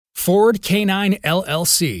Ford Canine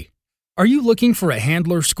LLC. Are you looking for a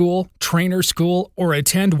handler school, trainer school, or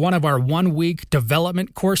attend one of our one-week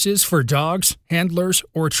development courses for dogs, handlers,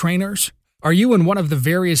 or trainers? Are you in one of the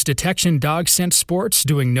various detection dog scent sports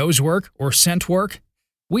doing nose work or scent work?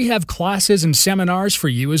 We have classes and seminars for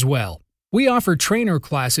you as well. We offer trainer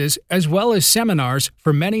classes as well as seminars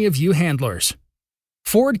for many of you handlers.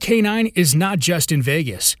 Ford Canine is not just in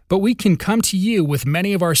Vegas, but we can come to you with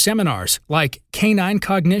many of our seminars like Canine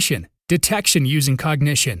Cognition, Detection Using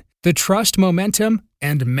Cognition, the Trust Momentum,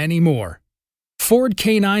 and many more. Ford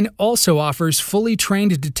Canine also offers fully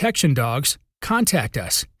trained detection dogs. Contact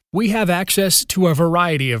us. We have access to a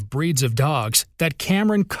variety of breeds of dogs that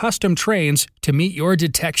Cameron custom trains to meet your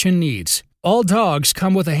detection needs. All dogs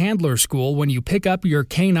come with a handler school when you pick up your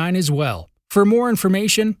canine as well. For more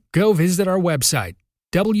information, go visit our website,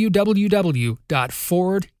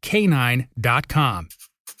 www.fordcanine.com.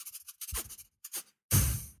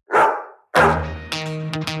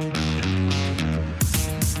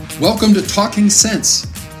 Welcome to Talking Sense,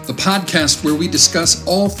 the podcast where we discuss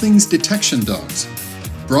all things detection dogs.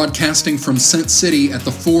 Broadcasting from Scent City at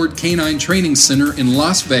the Ford Canine Training Center in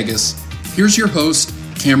Las Vegas, here's your host,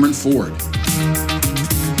 Cameron Ford.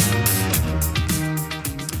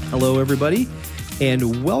 Hello, everybody,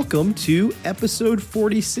 and welcome to episode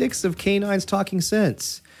 46 of Canines Talking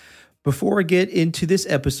Sense. Before I get into this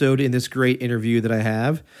episode and this great interview that I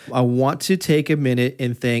have, I want to take a minute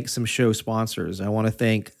and thank some show sponsors. I want to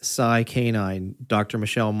thank Psy Canine, Dr.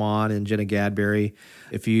 Michelle Mon and Jenna Gadberry.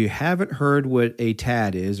 If you haven't heard what a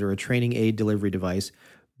TAD is, or a training aid delivery device,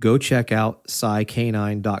 go check out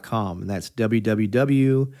PsyCanine.com. And that's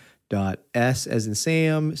www.s as in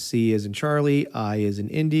Sam, C as in Charlie, I as in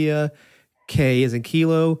India, K as in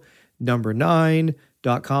Kilo, number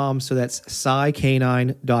 9.com. So that's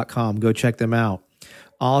PsyCanine.com. Go check them out.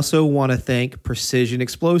 Also want to thank Precision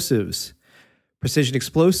Explosives. Precision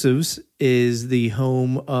Explosives is the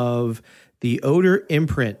home of the odor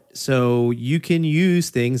imprint. So you can use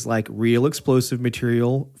things like real explosive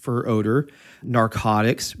material for odor,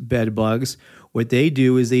 narcotics, bed bugs. What they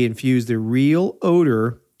do is they infuse the real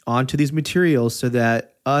odor onto these materials so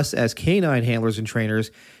that us as canine handlers and trainers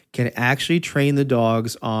can actually train the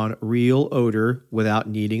dogs on real odor without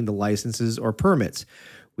needing the licenses or permits.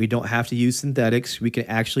 We don't have to use synthetics. We can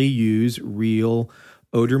actually use real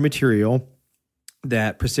odor material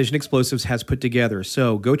that Precision Explosives has put together.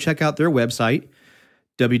 So go check out their website,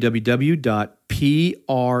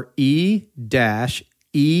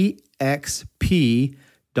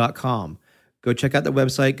 www.pre-exp.com. Go check out the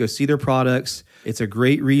website. Go see their products. It's a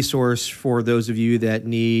great resource for those of you that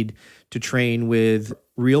need to train with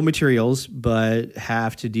real materials, but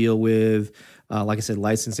have to deal with, like I said,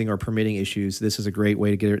 licensing or permitting issues. This is a great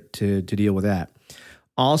way to get to deal with that.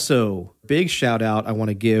 Also, big shout out I want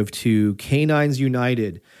to give to Canines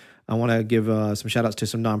United. I want to give some shout outs to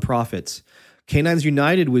some nonprofits. Canines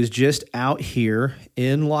United was just out here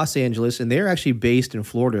in Los Angeles, and they're actually based in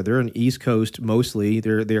Florida. They're on the East Coast mostly.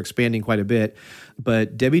 They're expanding quite a bit.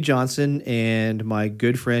 But Debbie Johnson and my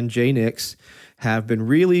good friend Jay Nix have been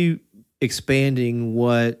really expanding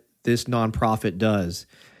what this nonprofit does.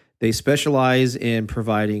 They specialize in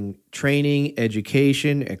providing training,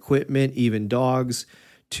 education, equipment, even dogs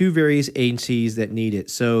to various agencies that need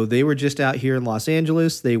it. So they were just out here in Los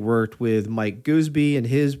Angeles. They worked with Mike Gooseby and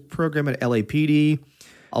his program at LAPD.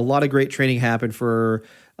 A lot of great training happened for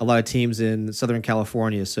a lot of teams in Southern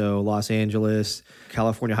California. So Los Angeles,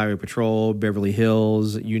 California Highway Patrol, Beverly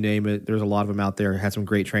Hills, you name it. There's a lot of them out there. Had some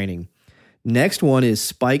great training. Next one is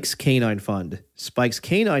Spike's Canine Fund. Spike's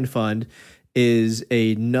Canine Fund is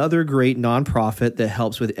another great nonprofit that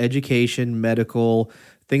helps with education, medical,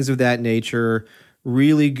 things of that nature.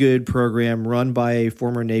 Really good program run by a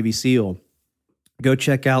former Navy SEAL. Go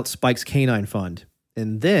check out Spike's Canine Fund.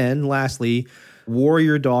 And then lastly,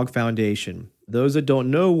 Warrior Dog Foundation. Those that don't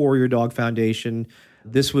know Warrior Dog Foundation,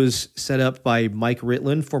 this was set up by Mike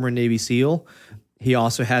Ritland, former Navy SEAL. He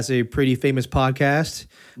also has a pretty famous podcast,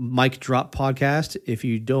 Mike Drop Podcast. If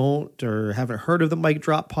you don't or haven't heard of the Mike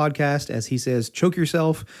Drop Podcast, as he says, choke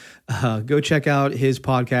yourself, go check out his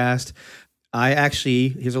podcast.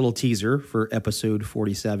 Here's a little teaser for episode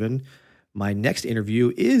 47. My next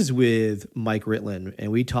interview is with Mike Ritland,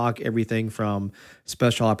 and we talk everything from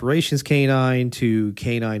special operations canine to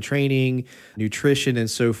canine training, nutrition,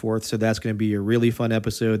 and so forth. So that's going to be a really fun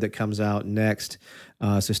episode that comes out next.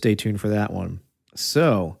 So stay tuned for that one.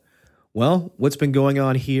 So, well, what's been going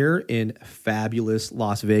on here in fabulous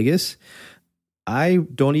Las Vegas? I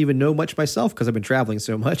don't even know much myself because I've been traveling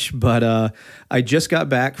so much, but I just got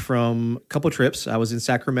back from a couple trips. I was in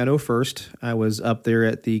Sacramento first. I was up there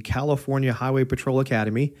at the California Highway Patrol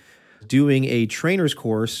Academy doing a trainer's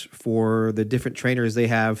course for the different trainers they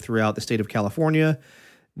have throughout the state of California.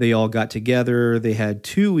 They all got together. They had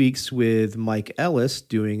 2 weeks with Mike Ellis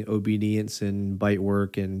doing obedience and bite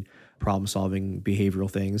work and problem-solving behavioral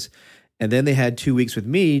things. And then they had 2 weeks with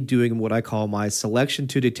me doing what I call my Selection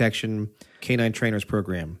to Detection Canine Trainers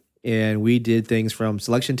Program. And we did things from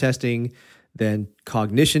selection testing, then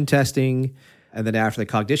cognition testing, and then after the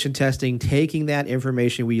cognition testing, taking that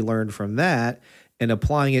information we learned from that and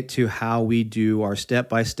applying it to how we do our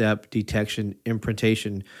step-by-step detection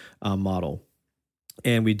imprintation model.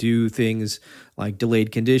 And we do things like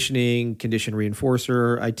delayed conditioning, condition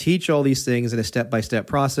reinforcer. I teach all these things in a step-by-step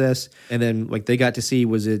process. And then like they got to see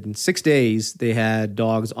was in 6 days, they had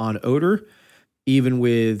dogs on odor. Even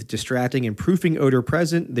with distracting and proofing odor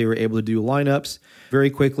present, they were able to do lineups. Very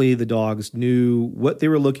quickly, the dogs knew what they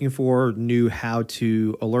were looking for, knew how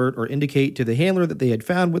to alert or indicate to the handler that they had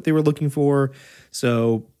found what they were looking for.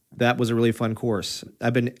 So that was a really fun course.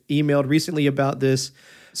 I've been emailed recently about this.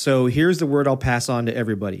 So here's the word I'll pass on to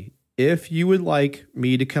everybody. If you would like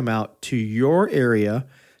me to come out to your area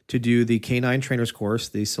to do the Canine Trainers course,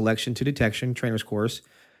 the Selection to Detection Trainers course,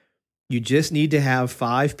 you just need to have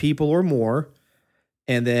 5 people or more,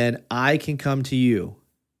 and then I can come to you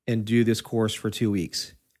and do this course for 2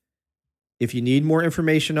 weeks. If you need more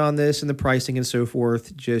information on this and the pricing and so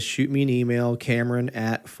forth, just shoot me an email,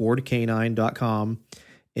 Cameron@fordcanine.com,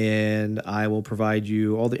 and I will provide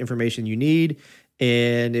you all the information you need.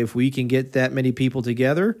 And if we can get that many people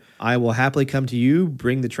together, I will happily come to you,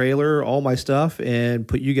 bring the trailer, all my stuff, and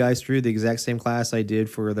put you guys through the exact same class I did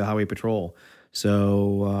for the Highway Patrol.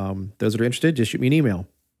 So those that are interested, just shoot me an email.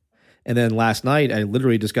 And then last night, I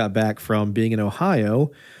literally just got back from being in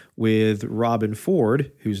Ohio with Robin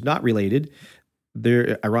Ford, who's not related.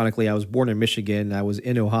 Ironically, I was born in Michigan. I was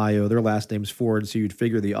in Ohio. Their last name's Ford, so you'd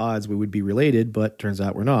figure the odds we would be related, but turns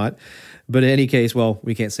out we're not. But in any case, well,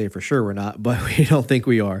 we can't say for sure we're not, but we don't think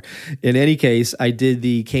we are. In any case, I did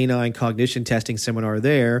the canine cognition testing seminar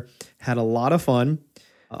there, had a lot of fun.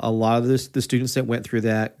 A lot of the students that went through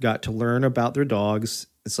that got to learn about their dogs,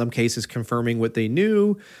 in some cases confirming what they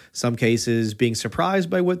knew, some cases being surprised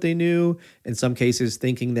by what they knew, in some cases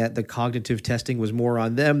thinking that the cognitive testing was more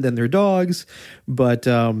on them than their dogs. But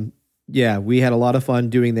yeah, we had a lot of fun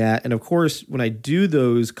doing that. And of course, when I do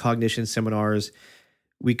those cognition seminars,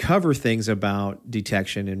 we cover things about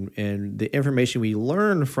detection and the information we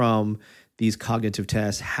learn from these cognitive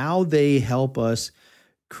tests, how they help us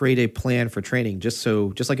create a plan for training. Just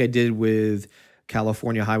like I did with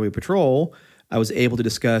California Highway Patrol, I was able to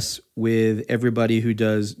discuss with everybody who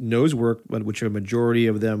does nose work, which a majority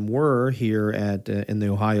of them were here in the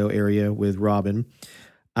Ohio area with Robin.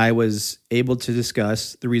 I was able to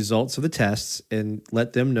discuss the results of the tests and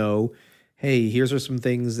let them know, hey, here's are some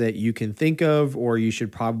things that you can think of or you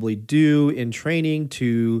should probably do in training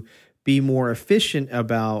to be more efficient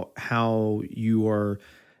about how you are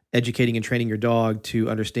educating and training your dog to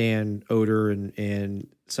understand odor and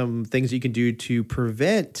some things you can do to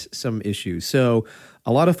prevent some issues. So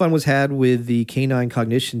a lot of fun was had with the canine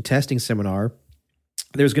cognition testing seminar.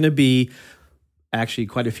 There's going to be actually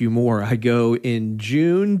quite a few more. I go in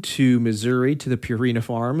June to Missouri to the Purina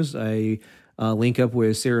Farms. I link up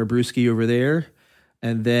with Sarah Bruschi over there.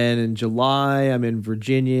 And then in July, I'm in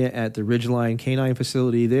Virginia at the Ridgeline Canine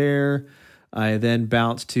Facility there. I then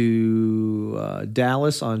bounced to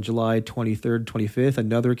Dallas on July 23rd, 25th,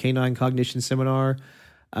 another canine cognition seminar.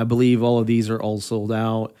 I believe all of these are all sold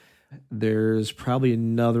out. There's probably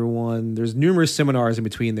another one. There's numerous seminars in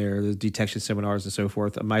between there. There's detection seminars and so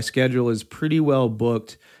forth. My schedule is pretty well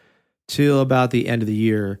booked till about the end of the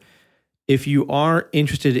year. If you are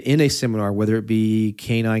interested in a seminar, whether it be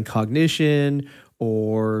canine cognition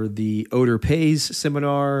or the odor pays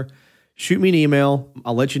seminar, shoot me an email.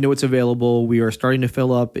 I'll let you know what's available. We are starting to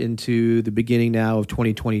fill up into the beginning now of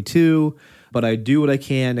 2022, but I do what I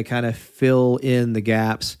can to kind of fill in the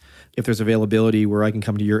gaps if there's availability where I can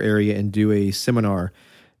come to your area and do a seminar.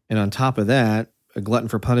 And on top of that, a glutton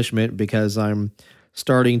for punishment because I'm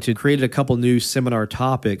starting to create a couple new seminar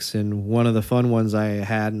topics. And one of the fun ones I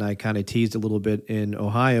had, and I kind of teased a little bit in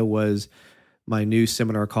Ohio, was my new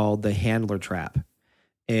seminar called The Handler Trap.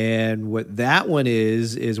 And what that one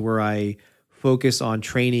is where I focus on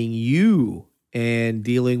training you and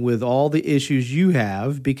dealing with all the issues you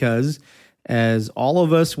have, because as all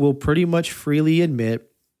of us will pretty much freely admit,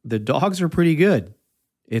 the dogs are pretty good.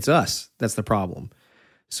 It's us that's the problem.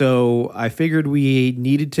 So I figured we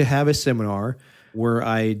needed to have a seminar where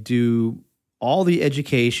I do all the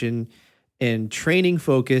education and training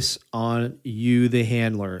focus on you, the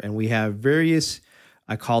handler. And we have various,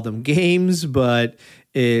 I call them games, but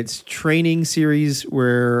it's training series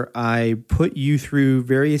where I put you through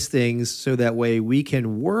various things so that way we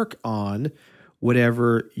can work on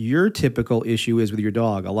whatever your typical issue is with your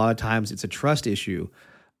dog. A lot of times it's a trust issue.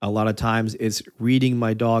 A lot of times it's reading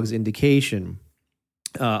my dog's indication.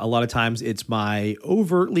 A lot of times it's my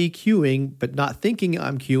overtly cueing, but not thinking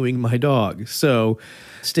I'm cueing my dog. So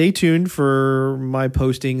stay tuned for my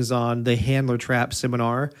postings on the Handler Trap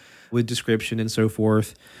seminar with description and so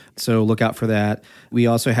forth. So look out for that. We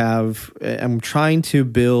also have, I'm trying to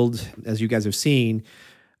build, as you guys have seen,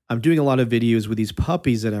 I'm doing a lot of videos with these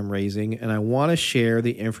puppies that I'm raising, and I want to share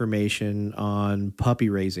the information on puppy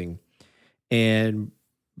raising and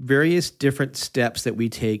various different steps that we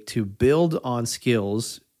take to build on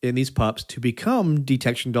skills in these pups to become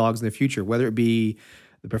detection dogs in the future, whether it be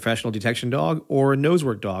the professional detection dog or a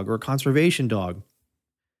nosework dog or a conservation dog.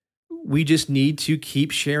 We just need to keep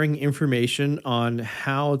sharing information on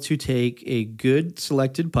how to take a good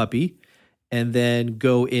selected puppy and then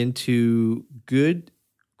go into good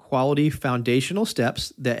quality foundational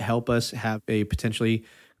steps that help us have a potentially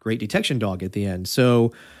great detection dog at the end.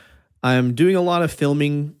 So I'm doing a lot of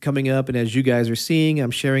filming coming up, and as you guys are seeing, I'm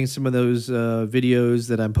sharing some of those videos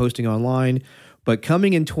that I'm posting online. But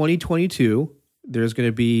coming in 2022, there's going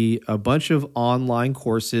to be a bunch of online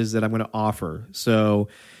courses that I'm going to offer. So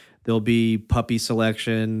there'll be puppy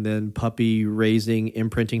selection, then puppy raising,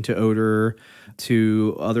 imprinting to odor,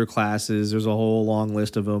 to other classes. There's a whole long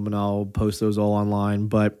list of them, and I'll post those all online.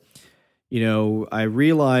 But you know, I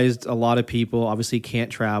realized a lot of people obviously can't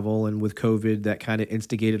travel, and with COVID, that kind of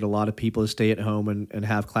instigated a lot of people to stay at home and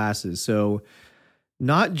have classes. So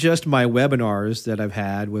not just my webinars that I've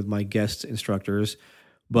had with my guest instructors,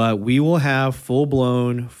 but we will have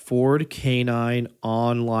full-blown Ford Canine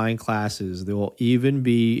online classes. There will even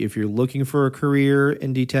be, if you're looking for a career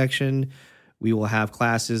in detection, we will have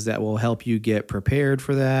classes that will help you get prepared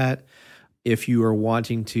for that. If you are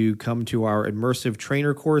wanting to come to our immersive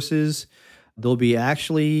trainer courses, there'll be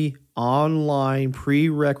actually online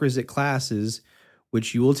prerequisite classes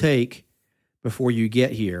which you will take before you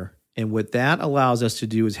get here. And what that allows us to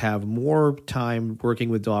do is have more time working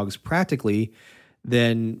with dogs practically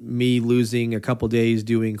than me losing a couple days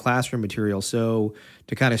doing classroom material. So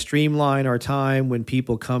to kind of streamline our time when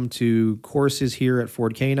people come to courses here at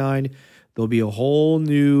Ford Canine, there'll be a whole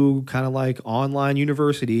new kind of like online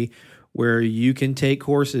university where you can take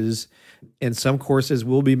courses, and some courses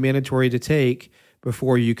will be mandatory to take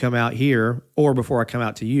before you come out here or before I come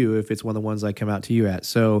out to you if it's one of the ones I come out to you at.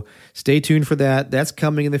 So stay tuned for that. That's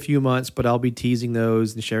coming in a few months, but I'll be teasing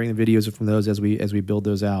those and sharing the videos from those as we build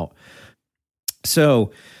those out.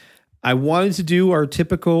 So I wanted to do our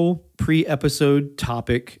typical pre-episode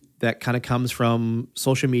topic that kind of comes from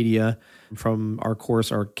social media, from our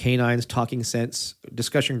course, our Canines Talking Sense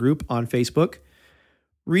discussion group on Facebook.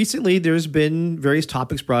 Recently, there's been various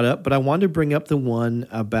topics brought up, but I wanted to bring up the one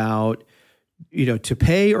about, to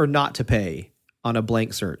pay or not to pay on a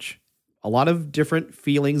blank search. A lot of different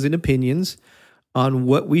feelings and opinions on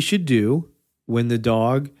what we should do when the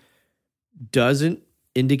dog doesn't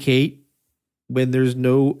indicate when there's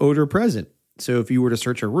no odor present. So if you were to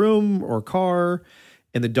search a room or car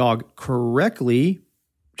and the dog correctly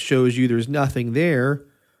shows you there's nothing there,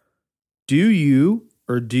 do you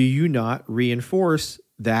or do you not reinforce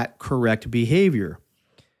that correct behavior?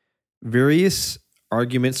 Various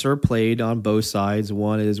arguments are played on both sides.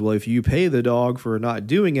 One is, well, if you pay the dog for not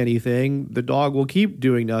doing anything, the dog will keep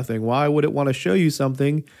doing nothing. Why would it want to show you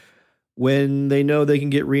something when they know they can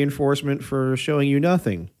get reinforcement for showing you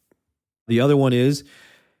nothing? The other one is,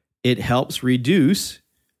 it helps reduce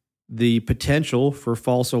the potential for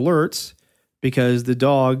false alerts because the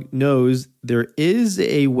dog knows there is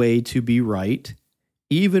a way to be right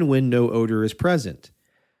even when no odor is present.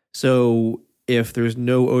 So if there's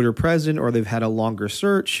no odor present or they've had a longer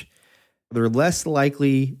search, they're less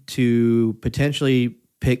likely to potentially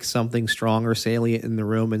pick something strong or salient in the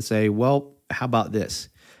room and say, well, how about this?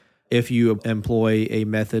 If you employ a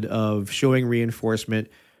method of showing reinforcement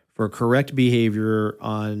for correct behavior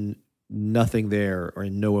on nothing there or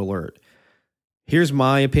no alert. Here's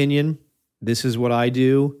my opinion. This is what I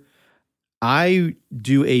do. I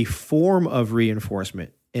do a form of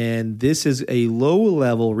reinforcement, and this is a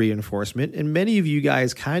low-level reinforcement, and many of you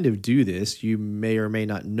guys kind of do this. You may or may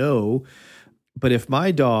not know, but if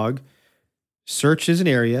my dog searches an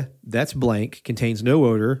area that's blank, contains no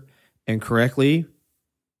odor, and correctly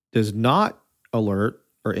does not alert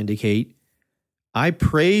or indicate, I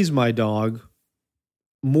praise my dog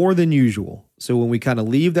more than usual. So when we kind of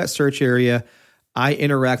leave that search area, I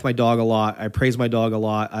interact with my dog a lot. I praise my dog a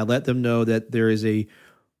lot. I let them know that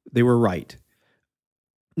they were right.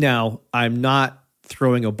 Now, I'm not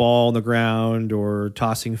throwing a ball on the ground or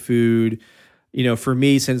tossing food. For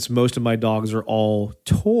me, since most of my dogs are all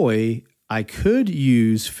toy, I could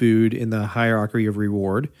use food in the hierarchy of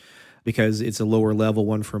reward because it's a lower level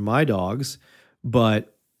one for my dogs.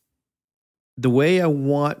 But the way I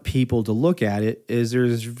want people to look at it is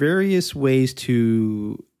there's various ways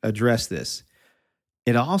to address this.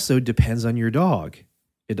 It also depends on your dog.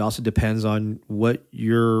 It also depends on what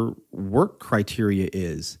your work criteria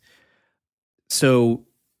is. So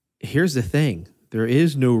here's the thing. There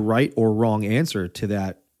is no right or wrong answer to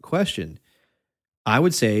that question. I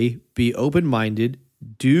would say be open-minded,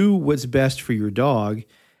 do what's best for your dog,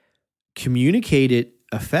 communicate it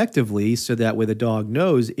effectively so that way the dog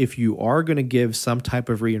knows if you are going to give some type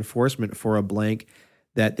of reinforcement for a blank,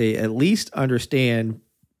 that they at least understand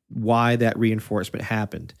why that reinforcement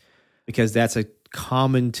happened. Because that's a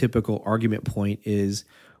common typical argument point is,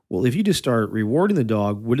 well, if you just start rewarding the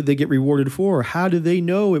dog, what did they get rewarded for? How do they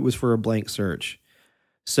know it was for a blank search?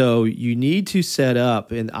 So you need to set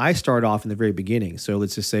up, and I start off in the very beginning. So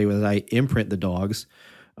let's just say when I imprint the dogs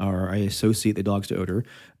or I associate the dogs to odor,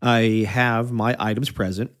 I have my items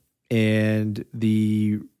present and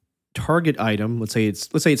the target item, let's say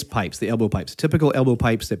it's pipes, the elbow pipes, typical elbow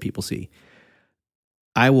pipes that people see.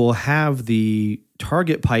 I will have the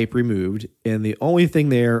target pipe removed, and the only thing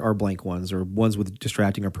there are blank ones or ones with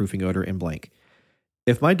distracting or proofing odor and blank.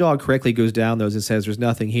 If my dog correctly goes down those and says there's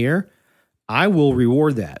nothing here, I will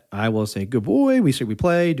reward that. I will say, good boy, we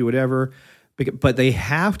play, do whatever. But they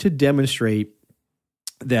have to demonstrate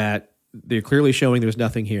that they're clearly showing there's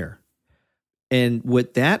nothing here. And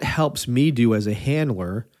what that helps me do as a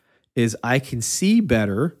handler is I can see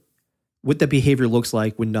better what the behavior looks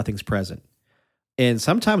like when nothing's present. And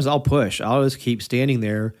sometimes I'll push. I'll just keep standing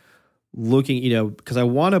there looking, because I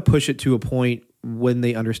want to push it to a point when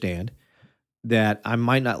they understand that I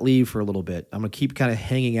might not leave for a little bit. I'm going to keep kind of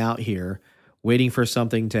hanging out here, waiting for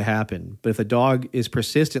something to happen. But if a dog is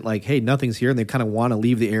persistent, like, hey, nothing's here, and they kind of want to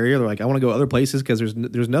leave the area, they're like, I want to go other places because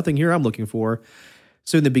there's nothing here I'm looking for.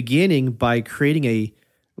 So in the beginning, by creating a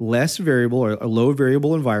less variable or a low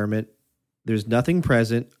variable environment, there's nothing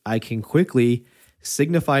present, I can quickly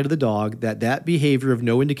signify to the dog that behavior of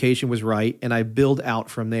no indication was right, and I build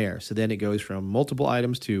out from there. So then it goes from multiple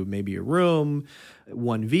items to maybe a room,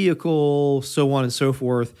 one vehicle, so on and so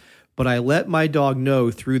forth. But I let my dog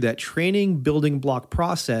know through that training building block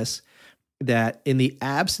process that in the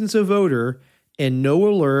absence of odor and no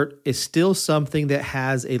alert is still something that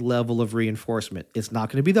has a level of reinforcement. It's not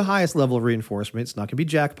going to be the highest level of reinforcement. It's not going to be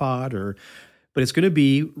jackpot, but it's going to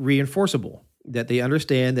be reinforceable, that they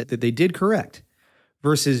understand that they did correct.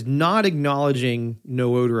 Versus not acknowledging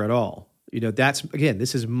no odor at all.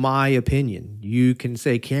 This is my opinion. You can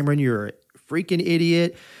say, Cameron, you're a freaking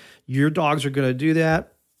idiot. Your dogs are going to do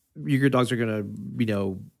that. Your dogs are going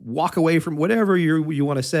to, walk away from whatever you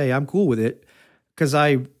want to say. I'm cool with it because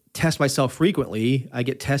I test myself frequently. I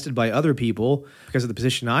get tested by other people because of the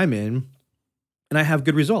position I'm in, and I have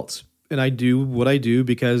good results. And I do what I do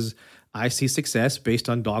because I see success based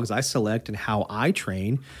on dogs I select and how I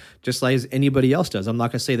train, just like as anybody else does. I'm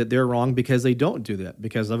not going to say that they're wrong because they don't do that,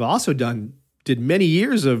 because I've also did many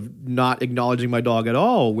years of not acknowledging my dog at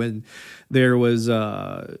all when there was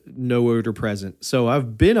no odor present. So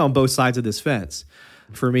I've been on both sides of this fence.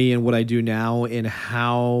 For me and what I do now and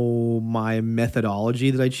how my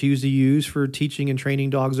methodology that I choose to use for teaching and training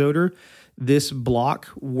dogs odor, this block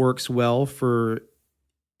works well for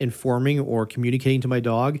informing or communicating to my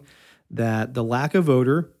dog that the lack of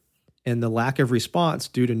odor and the lack of response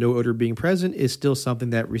due to no odor being present is still something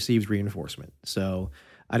that receives reinforcement. So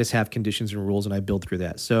I just have conditions and rules and I build through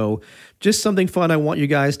that. So just something fun I want you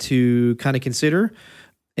guys to kind of consider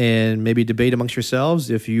and maybe debate amongst yourselves.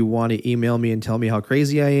 If you want to email me and tell me how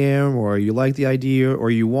crazy I am, or you like the idea,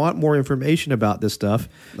 or you want more information about this stuff,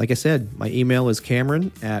 like I said, my email is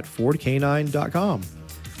Cameron@FordK9.com.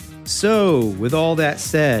 So with all that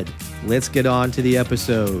said, let's get on to the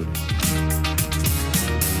episode.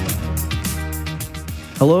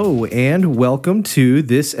 Hello, and welcome to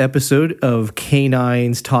this episode of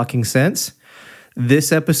Canines Talking Sense.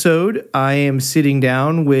 This episode, I am sitting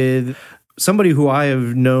down with somebody who I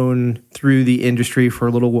have known through the industry for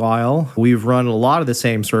a little while. We've run a lot of the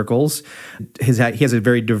same circles. He has a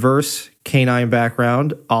very diverse canine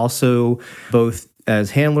background, also both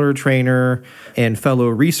as handler, trainer, and fellow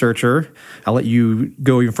researcher. I'll let you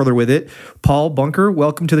go even further with it. Paul Bunker,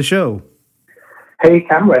 welcome to the show. Hey,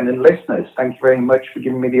 Cameron and listeners, thank you very much for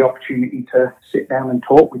giving me the opportunity to sit down and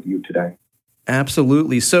talk with you today.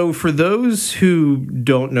 Absolutely. So for those who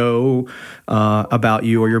don't know about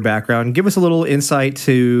you or your background, give us a little insight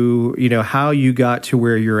to, how you got to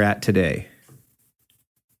where you're at today.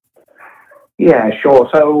 Yeah, sure.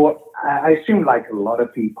 So I assume, like a lot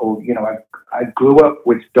of people, I grew up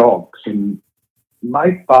with dogs, and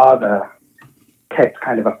my father kept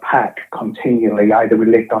kind of a pack continually. Either we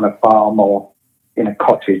lived on a farm or in a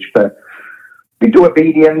cottage, but we do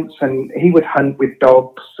obedience, and he would hunt with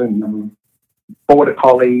dogs and border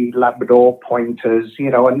collie, Labrador, pointers,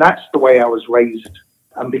 and that's the way I was raised.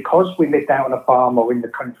 And because we lived out on a farm or in the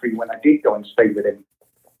country when I did go and stay with him,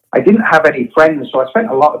 I didn't have any friends, so I spent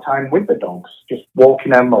a lot of time with the dogs, just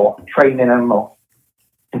walking them or training them. Or,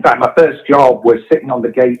 in fact, my first job was sitting on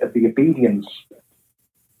the gate of the obedience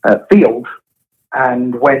field,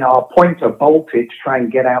 and when our pointer bolted to try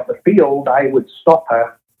and get out the field, I would stop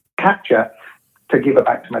her, catch her, to give it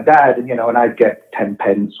back to my dad, and I'd get 10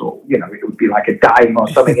 pence, or it would be like a dime or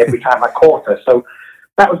something every time I caught her. So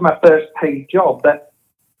that was my first paid job. But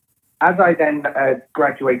as I then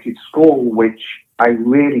graduated school, which I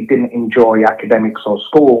really didn't enjoy academics or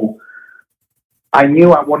school, I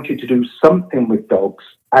knew I wanted to do something with dogs,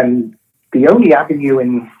 and the only avenue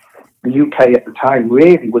in the UK at the time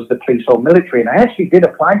really was the police or military. And I actually did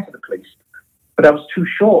apply to the police, but I was too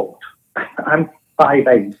short. I'm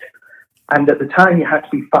 5'8". And at the time, you had to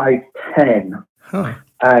be 5'10". Huh.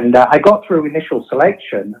 And I got through initial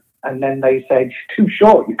selection, and then they said, "You're too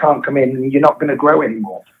short, you can't come in, and you're not going to grow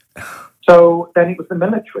anymore." So then it was the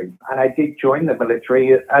military, and I did join the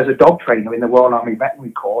military as a dog trainer in the Royal Army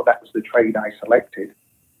Veterinary Corps. That was the trade I selected.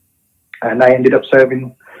 And I ended up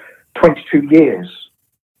serving 22 years.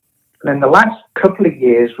 And then the last couple of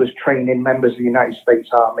years was training members of the United States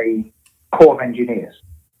Army Corps of Engineers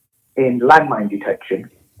in landmine detection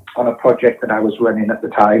on a project that I was running at the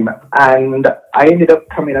time. And I ended up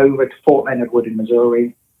coming over to Fort Leonard Wood in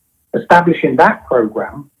Missouri, establishing that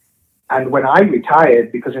program. And when I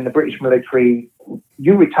retired, because in the British military,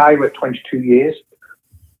 you retire at 22 years,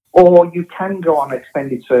 or you can go on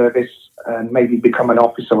extended service and maybe become an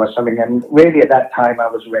officer or something. And really at that time, I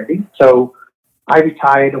was ready. So I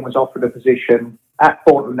retired and was offered a position at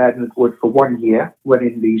Fort Leonard Wood for 1 year,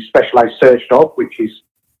 running the Specialized Search Dog, which is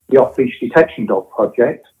the off-leash detection dog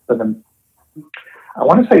project. For them, I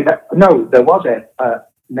want to say that, no, there was a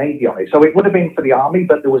Navy on it. So it would have been for the Army,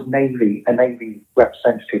 but there was a Navy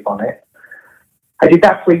representative on it. I did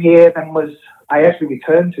that for a year, then I actually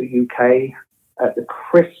returned to the UK at the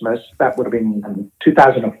Christmas, that would have been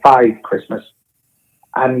 2005 Christmas,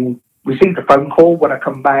 and received a phone call when I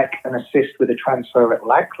come back and assist with a transfer at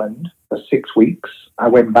Lackland for 6 weeks. I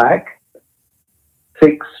went back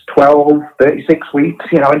 6, 12, 36 weeks,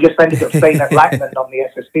 and just ended up staying at Lackland on the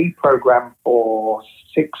SSD program for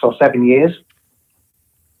 6 or 7 years.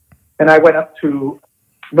 Then I went up to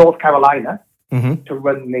North Carolina to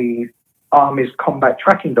run the Army's Combat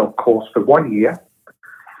Tracking Dog course for 1 year.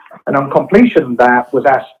 And on completion of that, was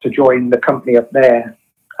asked to join the company up there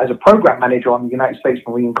as a program manager on the United States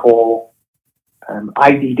Marine Corps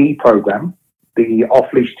IDD program, the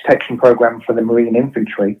off-leash detection program for the Marine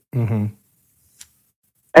Infantry. Mm-hmm.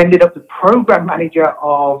 Ended up the program manager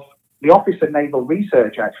of the Office of Naval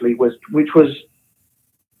Research, actually, which was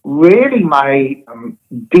really my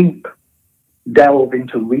deep delve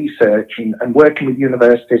into research and working with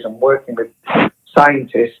universities and working with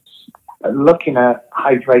scientists, looking at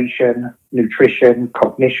hydration, nutrition,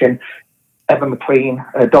 cognition.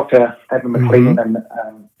 Dr. Evan McLean and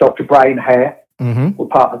Dr. Brian Hare were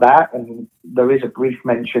part of that, and there is a brief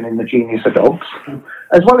mention in The Genius of Dogs,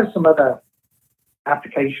 as well as some other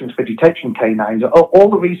applications for detection canines. All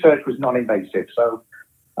the research was non-invasive, so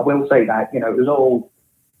I will say that, it was all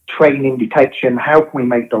training, detection, how can we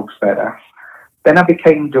make dogs better? Then I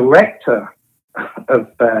became director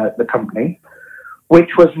of the company, which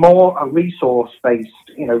was more a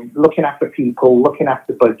resource-based, looking after people, looking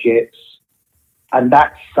after budgets, and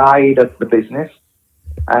that side of the business.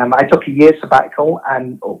 I took a year sabbatical,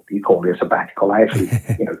 you call it a sabbatical, I actually,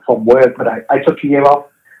 from work, but I took a year off,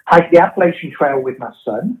 hiked the Appalachian Trail with my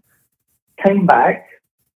son, came back,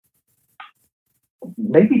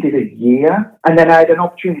 maybe did a year, and then I had an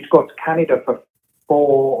opportunity to go to Canada for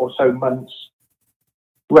 4 or so months,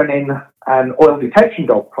 running an oil detection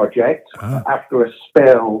dog project after a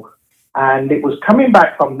spill. And it was coming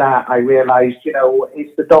back from that, I realized,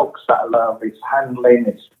 it's the dogs that I love. It's handling,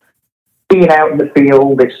 it's being out in the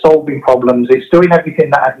field, it's solving problems, it's doing everything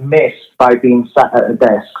that I'd missed by being sat at a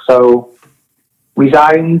desk. So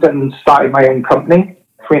resigned and started my own company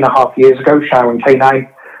 3.5 years ago, Shower and Canine,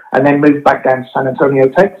 and then moved back down to San Antonio,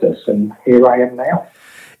 Texas, and here I am now.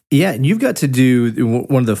 Yeah, and you've got to do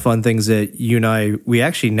one of the fun things that you and I, we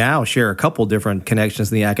actually now share a couple different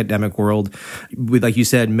connections in the academic world. With, like you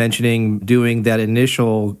said, mentioning doing that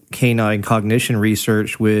initial canine cognition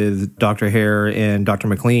research with Dr. Hare and Dr.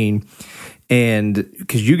 McLean. And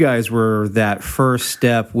because you guys were that first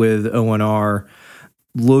step with ONR,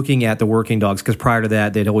 looking at the working dogs, because prior to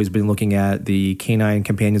that, they'd always been looking at the canine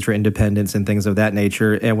companions for independence and things of that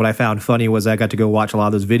nature. And what I found funny was I got to go watch a lot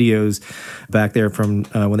of those videos back there from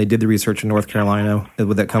when they did the research in North Carolina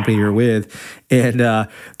with that company you're with. And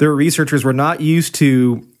their researchers were not used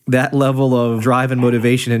to that level of drive and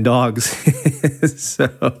motivation in dogs. So...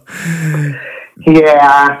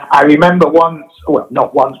 Yeah, I remember once, well,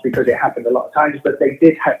 not once because it happened a lot of times, but they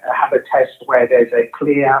did have a test where there's a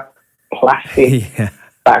clear plastic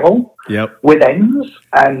barrel with ends.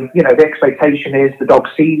 And, the expectation is the dog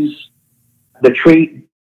sees the treat,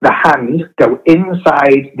 the hand go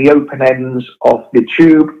inside the open ends of the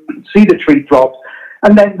tube, see the treat drop,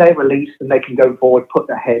 and then they're released and they can go forward, put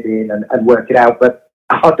their head in and work it out. But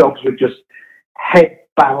our dogs would just head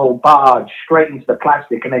barrel barge straight into the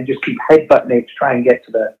plastic and then just keep headbutting it to try and get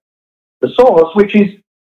to the source, which is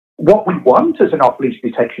what we want as an off-leash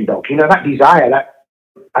detection dog. That desire, that,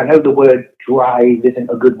 I know the word drive isn't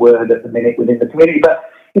a good word at the minute within the community, but,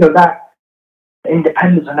 that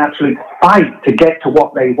independence and absolute fight to get to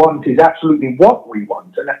what they want is absolutely what we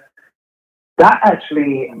want. And that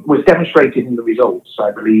actually was demonstrated in the results,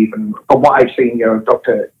 I believe. And from what I've seen,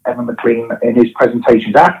 Dr. Evan McLean in his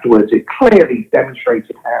presentations afterwards, it clearly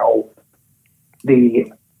demonstrated how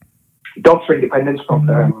the dogs for independence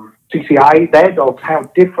from CCI, their dogs, how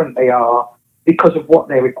different they are because of what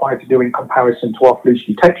they're required to do in comparison to off-leash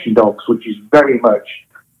detection dogs, which is very much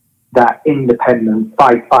that independent,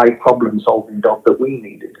 fight problem-solving dog that we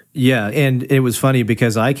needed. Yeah, and it was funny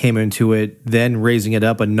because I came into it then raising it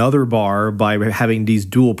up another bar by having these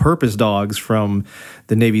dual-purpose dogs from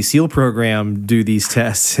the Navy SEAL program do these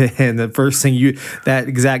tests. And the first thing that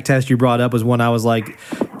exact test you brought up was one I was like,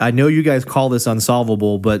 I know you guys call this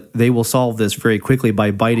unsolvable, but they will solve this very quickly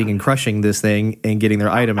by biting and crushing this thing and getting their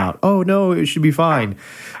item out. Oh, no, it should be fine.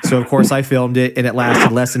 So, of course, I filmed it, and it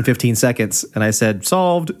lasted less than 15 seconds. And I said,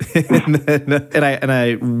 solved.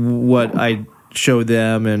 What I showed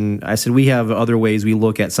them, and I said, we have other ways we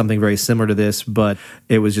look at something very similar to this, but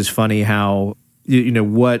it was just funny how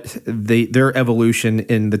what their evolution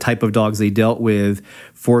in the type of dogs they dealt with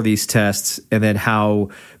for these tests, and then how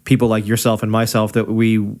people like yourself and myself, that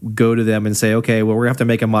we go to them and say, okay, well, we're gonna have to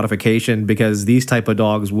make a modification because these type of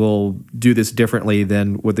dogs will do this differently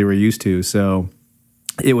than what they were used to. So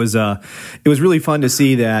it was really fun to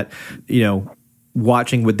see that,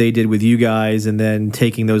 watching what they did with you guys and then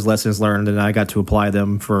taking those lessons learned, and I got to apply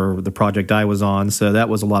them for the project I was on. So that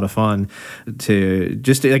was a lot of fun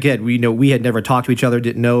again, we had never talked to each other,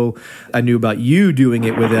 didn't know. I knew about you doing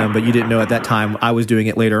it with them, but you didn't know at that time I was doing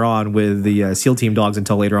it later on with the SEAL team dogs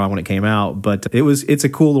until later on when it came out. But it's a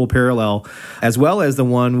cool little parallel, as well as the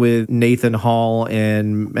one with Nathan Hall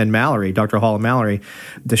and Mallory, Dr. Hall and Mallory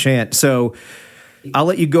Deshant. So I'll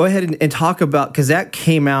let you go ahead and talk about, because that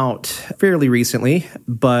came out fairly recently,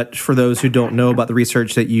 but for those who don't know about the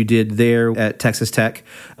research that you did there at Texas Tech,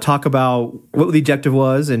 talk about what the objective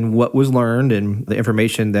was and what was learned and the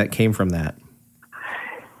information that came from that.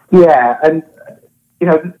 Yeah, and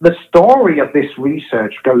the story of this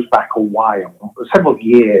research goes back a while, several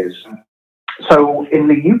years. So in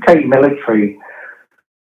the UK military,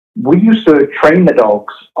 we used to train the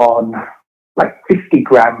dogs on like 50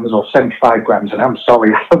 grams or 75 grams, and I'm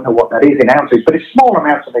sorry, I don't know what that is in ounces, but it's small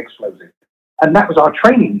amounts of explosive. And that was our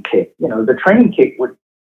training kit. The training kit would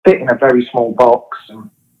fit in a very small box,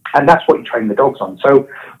 and that's what you train the dogs on. So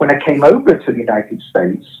when I came over to the United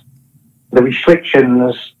States, the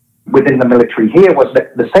restrictions within the military here was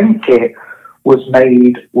that the same kit was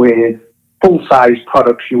made with full-size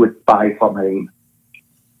products you would buy from a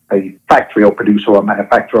factory or producer or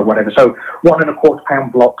manufacturer or whatever. So 1.25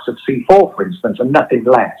 pound blocks of C4, for instance, and nothing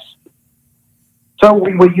less. So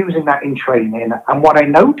we were using that in training. And what I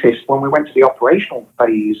noticed when we went to the operational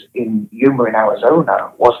phase in Yuma in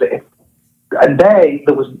Arizona was that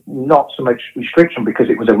there was not so much restriction because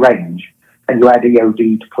it was a range, and you had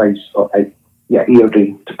EOD to place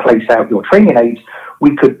out your training aids.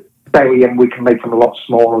 We could bury them, we can make them a lot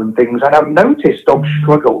smaller and things. And I've noticed dogs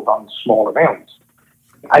struggled on small amounts.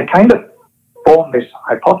 I kind of formed this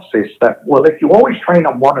hypothesis that, well, if you always train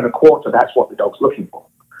on 1.25, that's what the dog's looking for.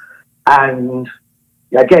 And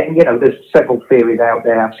again, there's several theories out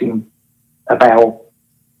there I've seen about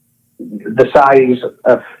the size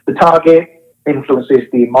of the target influences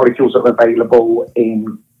the molecules that are available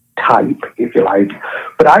in type, if you like.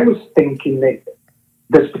 But I was thinking that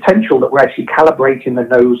there's potential that we're actually calibrating the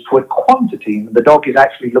nose to a quantity, and the dog is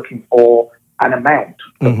actually looking for an amount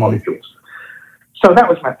of molecules. So that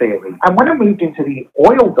was my theory. And when I moved into the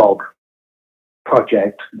oil dog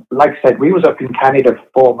project, like I said, we was up in Canada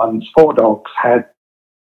for 4 months. 4 dogs had,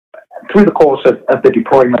 through the course of the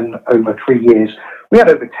deployment over 3 years, we had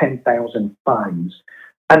over 10,000 finds.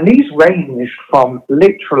 And these ranged from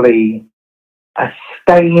literally a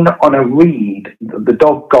stain on a reed the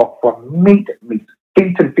dog got from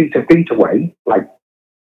feet and feet away, like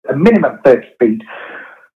a minimum 30 feet.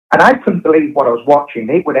 And I couldn't believe what I was watching.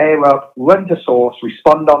 It would air up, run to source,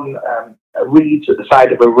 respond on reeds at the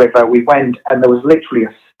side of a river. We went, and there was literally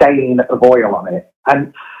a stain of oil on it.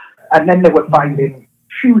 And then they were finding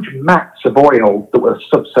huge mats of oil that were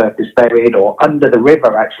subsurface buried or under the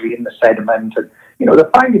river, actually, in the sediment. And,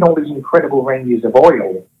 they're finding all these incredible ranges of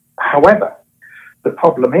oil. However, the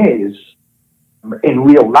problem is, in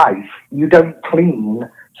real life, you don't clean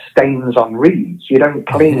stains on reeds. You don't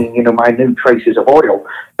clean, minute traces of oil.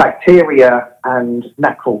 Bacteria and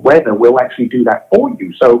natural weather will actually do that for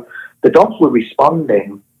you. So the dogs were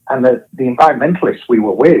responding, and the environmentalists we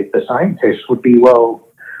were with, the scientists, would be, well,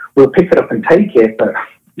 we'll pick it up and take it, but,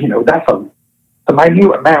 that's a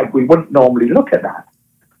minute amount. We wouldn't normally look at that.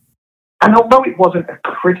 And although it wasn't a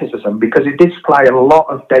criticism, because it did supply a lot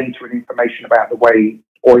of data and information about the way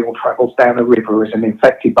oil travels down a river and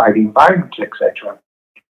infected by the environment, etc.,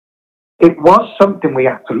 it was something we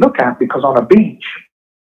had to look at, because on a beach,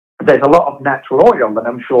 there's a lot of natural oil, and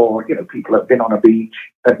I'm sure, people have been on a beach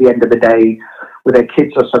at the end of the day with their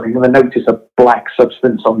kids or something, and they notice a black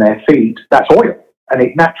substance on their feet. That's oil, and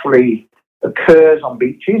it naturally occurs on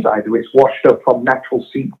beaches. Either it's washed up from natural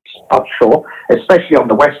seeps offshore, especially on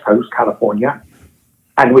the West Coast, California,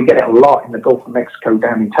 and we get it a lot in the Gulf of Mexico,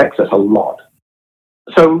 down in Texas, a lot.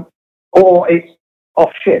 So, or it's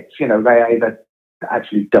off ships, they either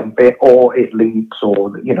actually dump it, or it leaks,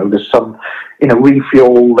 or there's some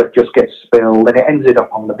refuel that just gets spilled and it ends up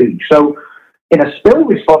on the beach. So in a spill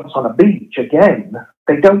response on a beach, again,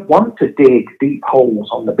 they don't want to dig deep holes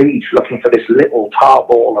on the beach looking for this little tar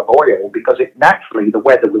ball of oil, because naturally the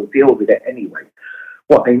weather will deal with it anyway.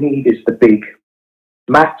 What they need is the big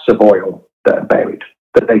mats of oil that are buried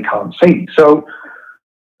that they can't see. So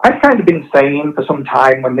I've kind of been saying for some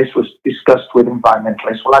time, when this was discussed with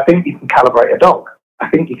environmentalists, well, I think you can calibrate a dog.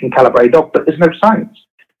 But there's no science.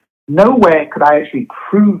 Nowhere could I actually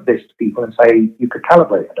prove this to people and say you could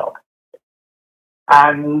calibrate a dog.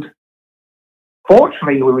 And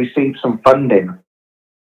fortunately, we received some funding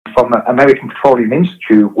from the American Petroleum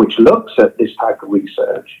Institute, which looks at this type of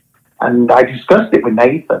research. And I discussed it with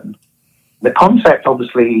Nathan. The concept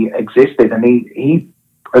obviously existed, and he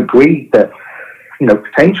agreed that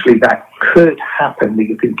potentially that could happen, that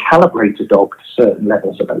you can calibrate a dog to certain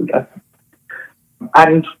levels of odor.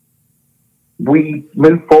 And we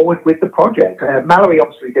moved forward with the project. Mallory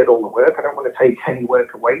obviously did all the work. I don't want to take any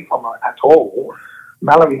work away from her at all.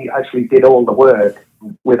 Mallory actually did all the work,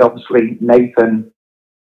 with obviously Nathan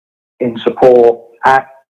in support at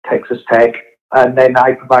Texas Tech. And then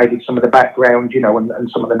I provided some of the background,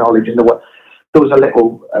 and some of the knowledge. And there was a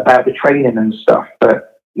little about the training and stuff,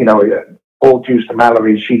 but, all due to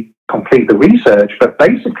Mallory, she completed the research. But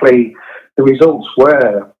basically, the results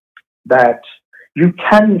were that you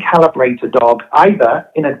can calibrate a dog either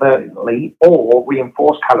inadvertently or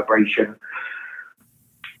reinforce calibration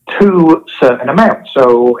to certain amounts.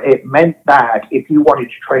 So it meant that if you wanted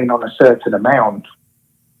to train on a certain amount,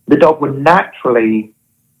 the dog would naturally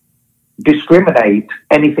discriminate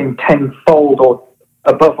anything tenfold or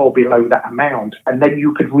above or below that amount, and then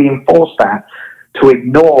you could reinforce that to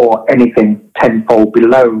ignore anything tenfold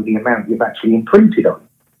below the amount you've actually imprinted on.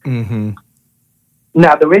 Mm-hmm.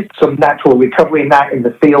 Now, there is some natural recovery in that in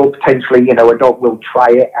the field. Potentially, a dog will try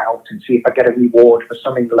it out and see if I get a reward for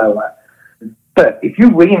something lower. But if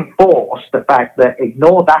you reinforce the fact that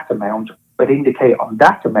ignore that amount, but indicate on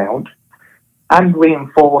that amount, and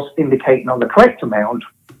reinforce indicating on the correct amount,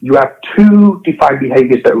 you have two defined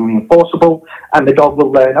behaviors that are reinforceable, and the dog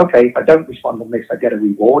will learn, okay, if I don't respond on this, I get a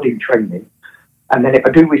reward in training. And then if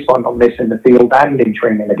I do respond on this in the field and in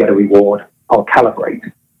training, I get a reward, I'll calibrate.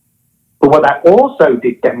 But what that also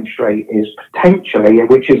did demonstrate is potentially,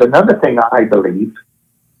 which is another thing I believe,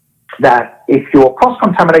 that if your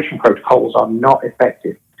cross-contamination protocols are not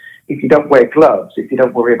effective, if you don't wear gloves, if you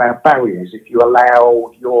don't worry about barriers, if you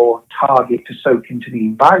allow your target to soak into the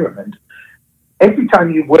environment, every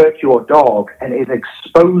time you work your dog and is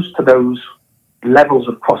exposed to those levels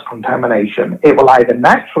of cross-contamination, it will either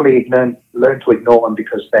naturally learn to ignore them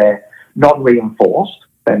because they're non-reinforced,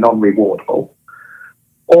 they're non-rewardable,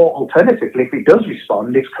 Or alternatively, if it does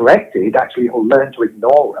respond, it's corrected, actually it'll learn to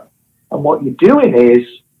ignore them. And what you're doing is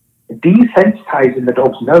desensitizing the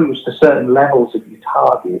dog's nose to certain levels of your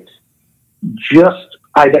target, just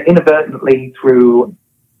either inadvertently through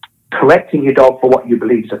correcting your dog for what you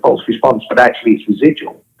believe is a false response, but actually it's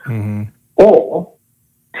residual, or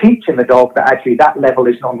teaching the dog that actually that level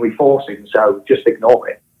is non-reinforcing, so just ignore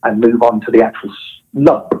it and move on to the actual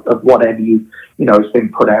lump of whatever has been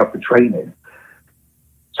put out for training.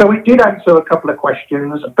 So it did answer a couple of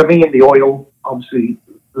questions. For me, in the oil, obviously,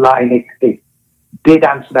 line, it did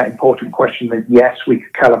answer that important question that, yes, we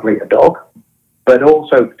could calibrate a dog, but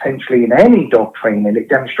also potentially in any dog training, it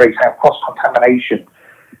demonstrates how cross-contamination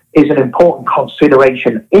is an important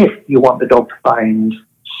consideration if you want the dog to find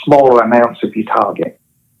smaller amounts of your target.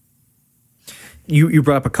 You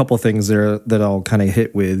brought up a couple of things there that I'll kind of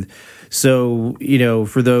hit with. So,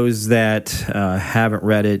 for those that haven't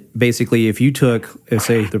read it, basically if you took,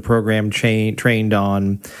 say, the program trained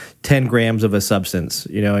on 10 grams of a substance,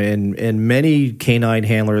 and many canine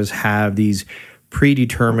handlers have these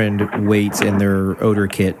predetermined weights in their odor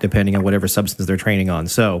kit, depending on whatever substance they're training on.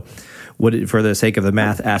 So for the sake of the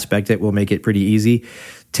math aspect, it will make it pretty easy.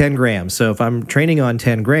 10 grams. So if I'm training on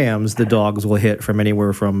 10 grams, the dogs will hit from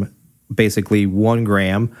anywhere from basically 1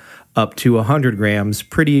 gram up to 100 grams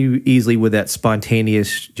pretty easily with that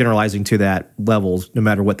spontaneous generalizing to that levels, no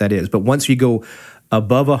matter what that is. But once you go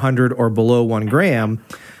above 100 or below 1 gram,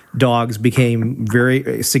 dogs became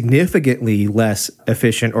very significantly less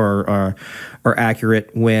efficient or accurate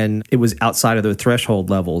when it was outside of the threshold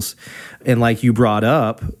levels. And like you brought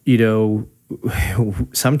up,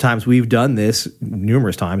 sometimes we've done this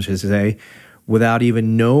numerous times, just to say, without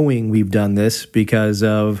even knowing we've done this because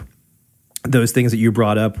of those things that you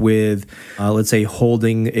brought up with, let's say,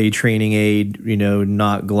 holding a training aid,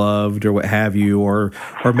 not gloved or what have you, or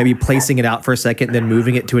maybe placing it out for a second, then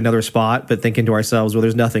moving it to another spot, but thinking to ourselves, well,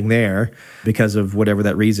 there's nothing there because of whatever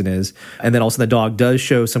that reason is. And then also the dog does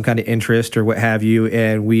show some kind of interest or what have you,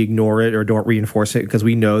 and we ignore it or don't reinforce it because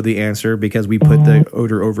we know the answer because we put the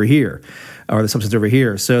odor over here or the substance over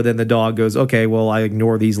here. So then the dog goes, okay, well, I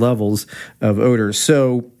ignore these levels of odor.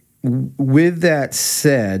 So with that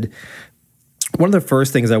said, one of the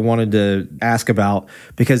first things I wanted to ask about,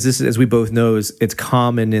 because this, as we both know, it's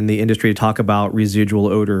common in the industry to talk about residual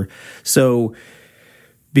odor. So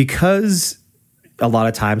because a lot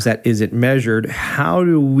of times that isn't measured, how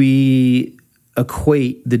do we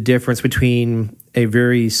equate the difference between a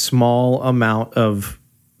very small amount of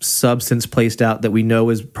substance placed out that we know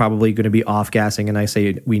is probably going to be off-gassing, and I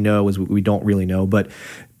say we know as we don't really know, but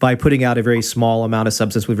by putting out a very small amount of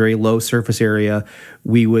substance with very low surface area,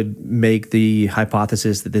 we would make the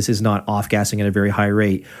hypothesis that this is not off-gassing at a very high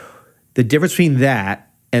rate. The difference between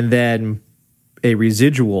that and then a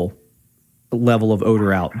residual level of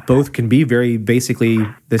odor out, both can be very basically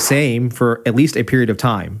the same for at least a period of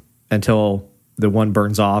time until the one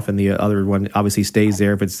burns off and the other one obviously stays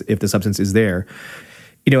there if the substance is there.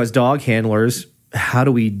 As dog handlers, how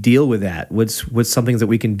do we deal with that? What's some things that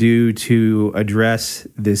we can do to address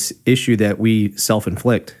this issue that we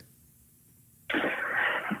self-inflict?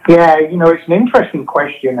 Yeah, it's an interesting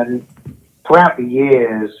question, and throughout the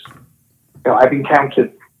years, I've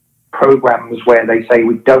encountered programs where they say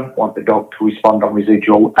we don't want the dog to respond on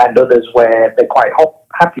residual, and others where they're quite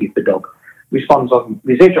happy if the dog responds on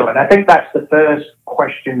residual. And I think that's the first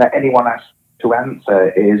question that anyone has to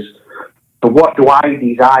answer is, but what do I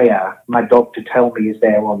desire my dog to tell me is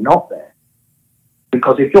there or not there?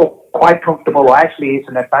 Because if you're quite comfortable, or actually it's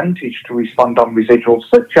an advantage to respond on residuals,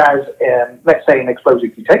 such as, let's say, an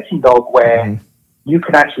explosive detection dog, where you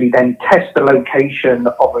can actually then test the location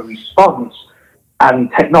of a response, and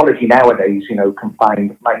technology nowadays, can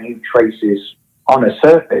find minute traces on a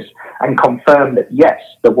surface and confirm that, yes,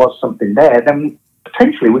 there was something there, then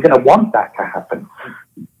potentially we're going to want that to happen.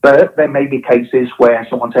 But there may be cases where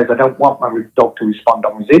someone says, I don't want my dog to respond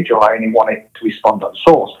on residual, I only want it to respond on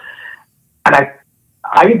source. And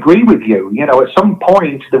I agree with you. At some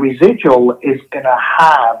point, the residual is going to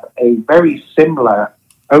have a very similar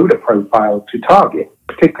odor profile to target,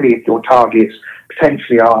 particularly if your targets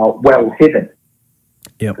potentially are well hidden.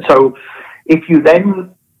 Yep. So if you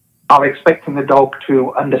then are expecting the dog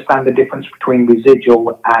to understand the difference between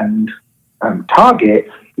residual and target,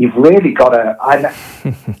 you've really got to,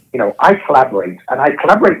 I collaborate, and I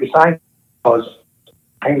collaborate with scientists because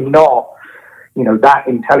I'm not, that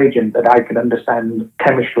intelligent that I can understand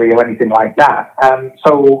chemistry or anything like that.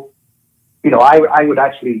 So, I would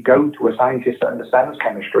actually go to a scientist that understands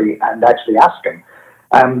chemistry and actually ask him,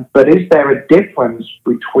 but is there a difference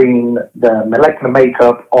between the molecular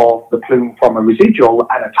makeup of the plume from a residual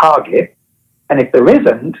and a target? And if there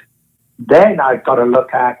isn't, then I've got to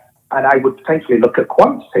look at, and I would potentially look at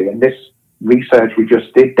quantity. And this research we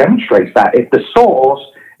just did demonstrates that if the source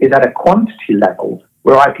is at a quantity level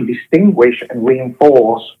where I can distinguish and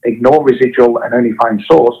reinforce, ignore residual and only find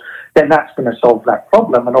source, then that's going to solve that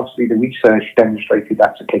problem. And obviously the research demonstrated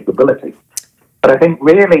that's a capability. But I think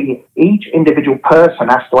really each individual person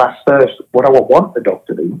has to ask first, what do I want the dog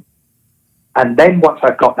to do? And then once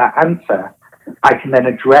I've got that answer, I can then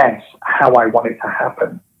address how I want it to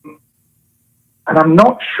happen. And I'm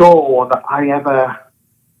not sure that I ever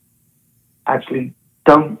actually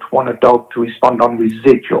don't want a dog to respond on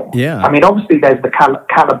residual. Yeah. I mean, obviously there's the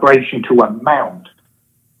calibration to amount.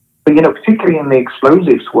 But, particularly in the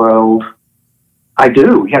explosives world, I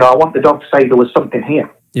do. I want the dog to say there was something here.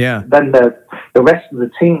 Yeah. Then the rest of the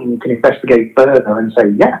team can investigate further and say,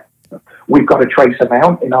 yeah, we've got a trace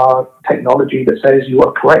amount in our technology that says you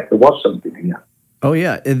are correct. There was something here. Oh,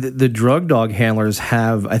 yeah. And the drug dog handlers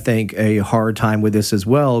have, I think, a hard time with this as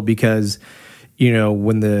well because,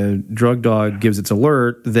 when the drug dog gives its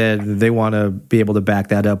alert, then they want to be able to back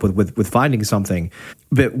that up with finding something.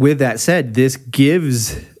 But with that said, this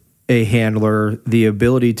gives a handler the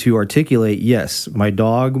ability to articulate, yes, my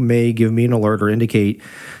dog may give me an alert or indicate,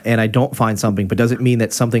 and I don't find something, but doesn't mean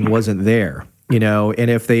that something wasn't there. And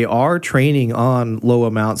if they are training on low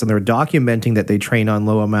amounts and they're documenting that they train on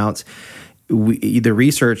low amounts, the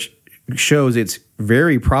research shows it's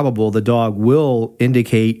very probable the dog will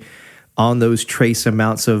indicate on those trace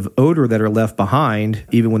amounts of odor that are left behind,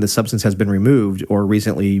 even when the substance has been removed or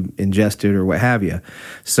recently ingested or what have you.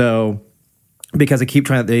 So, because I keep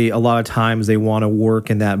trying, a lot of times they want to work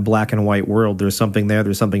in that black and white world. There's something there,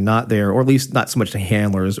 there's something not there, or at least not so much the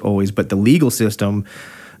handlers always, but the legal system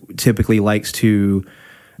typically likes to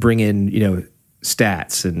bring in,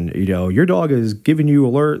 stats and, your dog is giving you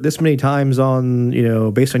alert this many times on,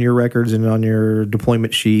 based on your records and on your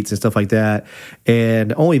deployment sheets and stuff like that.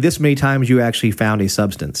 And only this many times you actually found a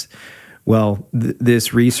substance. Well,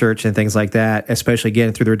 this research and things like that, especially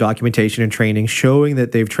again through their documentation and training, showing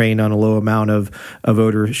that they've trained on a low amount of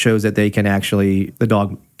odor shows that they can actually, the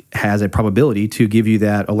dog has a probability to give you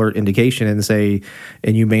that alert indication and say,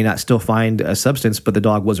 and you may not still find a substance, but the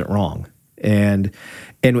dog wasn't wrong. And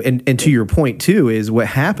to your point too, is what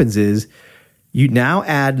happens is you now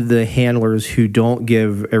add the handlers who don't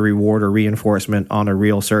give a reward or reinforcement on a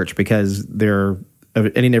real search because they're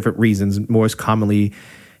of any different reasons. Most commonly,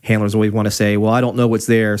 handlers always want to say, well, I don't know what's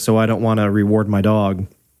there, so I don't want to reward my dog.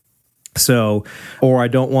 So, or I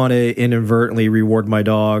don't want to inadvertently reward my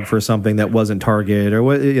dog for something that wasn't target, or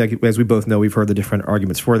what, as we both know, we've heard the different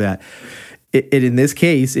arguments for that. In this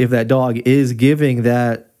case, if that dog is giving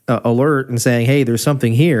that alert and saying, hey, there's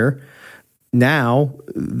something here, now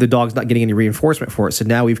the dog's not getting any reinforcement for it. So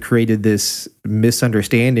now we've created this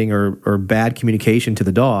misunderstanding or bad communication to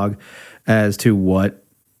the dog as to what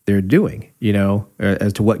they're doing,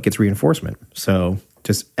 as to what gets reinforcement. So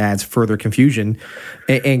just adds further confusion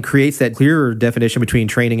and creates that clearer definition between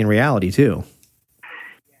training and reality too.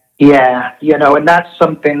 Yeah, and that's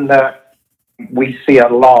something that we see a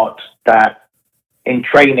lot, that in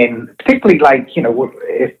training, particularly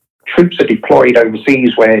if troops are deployed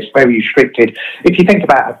overseas where it's very restricted. If you think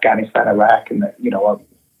about Afghanistan, Iraq, and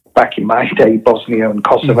back in my day, Bosnia and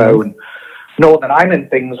Kosovo and Northern Ireland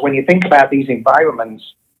things, when you think about these environments,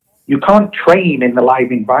 you can't train in the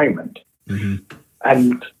live environment.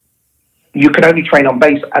 And you can only train on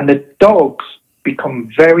base. And the dogs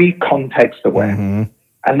become very context aware.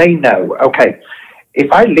 And they know, okay,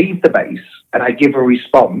 if I leave the base and I give a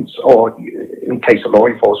response, or in case of law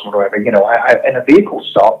enforcement or whatever, in a vehicle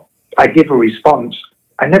stop, I give a response,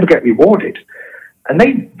 I never get rewarded. And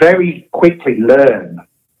they very quickly learn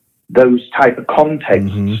those type of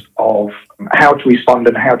contexts of how to respond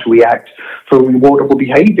and how to react for rewardable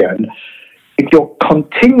behavior. And if you're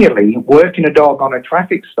continually working a dog on a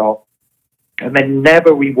traffic stop and then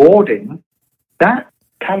never rewarding, that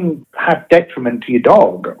can have detriment to your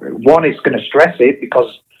dog. One, it's going to stress it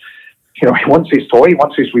because it wants its toy, it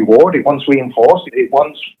wants its reward, it wants reinforced, it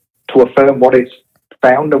wants to affirm what it's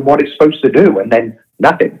found and what it's supposed to do, and then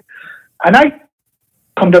nothing. And I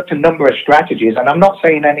conduct a number of strategies, and I'm not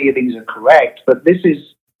saying any of these are correct, but this is,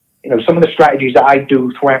 some of the strategies that I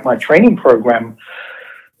do throughout my training program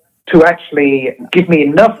to actually give me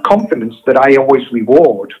enough confidence that I always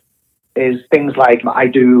reward is things like I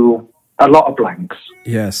do a lot of blanks.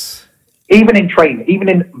 Yes. Even in training, even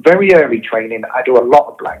in very early training, I do a lot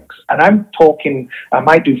of blanks. And I'm talking, I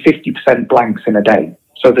might do 50% blanks in a day.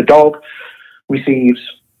 So the dog receives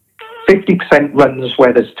 50% runs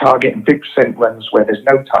where there's target and 50% runs where there's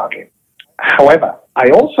no target. However,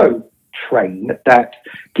 I also train that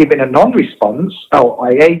giving a non-response or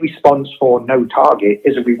a response for no target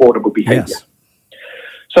is a rewardable behavior. Yes.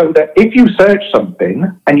 So that if you search something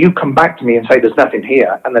and you come back to me and say there's nothing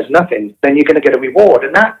here and there's nothing, then you're going to get a reward.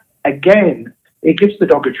 And that, again, it gives the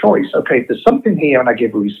dog a choice. Okay, if there's something here and I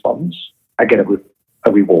give a response, I get a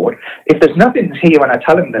reward. If there's nothing here and I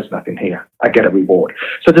tell him there's nothing here, I get a reward.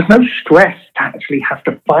 So there's no stress to actually have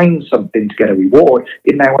to find something to get a reward.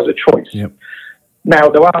 It now has a choice. Yep. Now,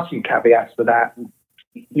 there are some caveats to that.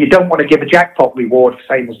 You don't want to give a jackpot reward for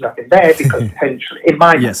saying there's nothing there because potentially, in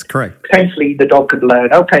my yes, correct. Potentially the dog could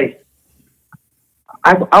learn, okay,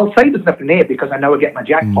 I'll say there's nothing here because I know I get my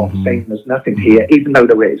jackpot saying there's nothing here, even though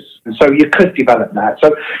there is. And so you could develop that.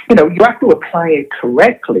 So, you have to apply it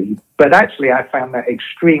correctly, but actually I found that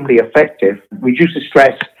extremely effective. Reduces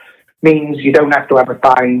stress means you don't have to have a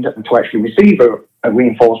find and to actually receive a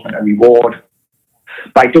reinforcement, a reward.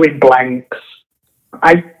 By doing blanks,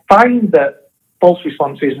 I find that false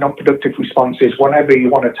responses, non-productive responses, whatever you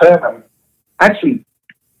want to term them, actually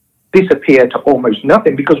disappear to almost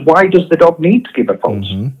nothing, because why does the dog need to give a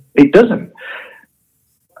false? It doesn't.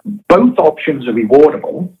 Both options are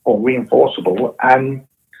rewardable or reinforceable, and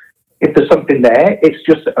if there's something there, it's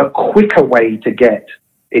just a quicker way to get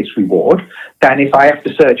its reward than if I have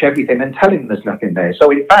to search everything and tell him there's nothing there. So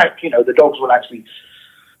in fact, the dogs will actually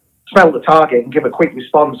smell the target and give a quick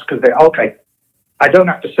response because they're, okay, I don't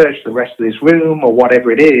have to search the rest of this room or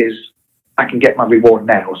whatever it is. I can get my reward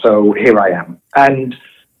now, so here I am. And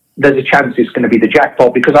there's a chance it's going to be the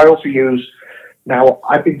jackpot, because I also use, now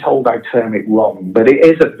I've been told I term it wrong, but it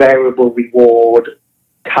is a variable reward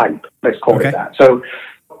type, let's call it that. So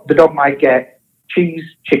the dog might get cheese,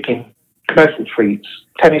 chicken, commercial treats,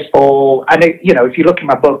 tennis ball, and if you look in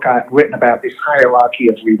my book, I've written about this hierarchy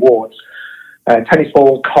of rewards, tennis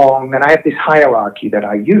ball, Kong, and I have this hierarchy that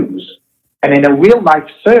I use. And in a real life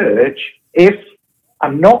search, if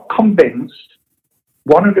I'm not convinced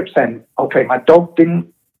 100%, okay, my dog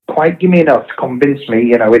didn't quite give me enough to convince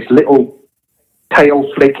me, its little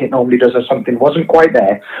tail flick it normally does or something wasn't quite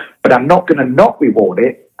there, but I'm not going to not reward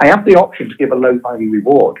it, I have the option to give a low value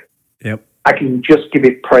reward. Yep. I can just give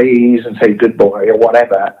it praise and say good boy or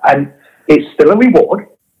whatever, and it's still a reward.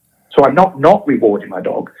 So I'm not rewarding my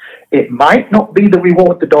dog. It might not be the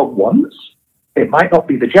reward the dog wants. It might not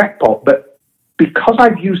be the jackpot, but because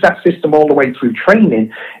I've used that system all the way through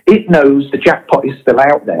training, it knows the jackpot is still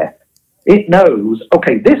out there. It knows,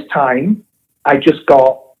 okay, this time I just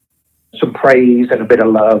got some praise and a bit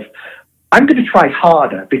of love. I'm going to try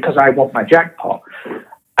harder because I want my jackpot.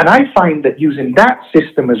 And I find that using that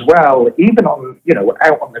system as well, even on,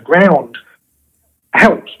 out on the ground,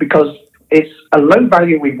 helps, because it's a low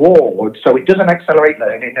value reward, so it doesn't accelerate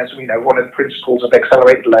learning. As we know, one of the principles of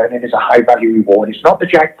accelerated learning is a high value reward. It's not the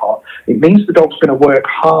jackpot. It means the dog's going to work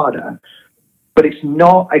harder, but it's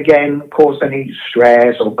not, again, caused any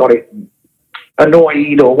stress or got it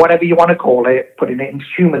annoyed or whatever you want to call it, putting it in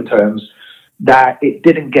human terms, that it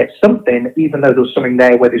didn't get something, even though there was something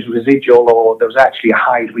there where there's residual or there was actually a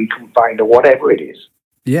hide we couldn't find or whatever it is.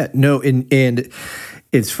 Yeah, no, and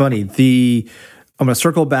it's funny. I'm going to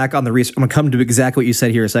circle back on the research. I'm going to come to exactly what you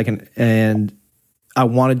said here in a second. And I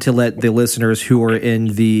wanted to let the listeners who are in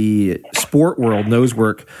the sport world, nose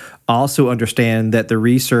work, also understand that the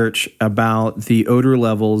research about the odor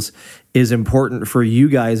levels is important for you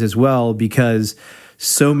guys as well, because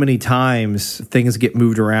so many times things get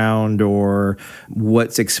moved around or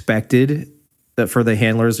what's expected for the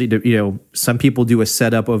handlers. Some people do a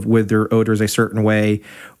setup with their odors a certain way,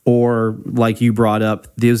 or like you brought up,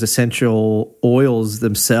 those essential oils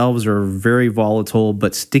themselves are very volatile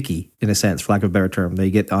but sticky, in a sense, for lack of a better term. They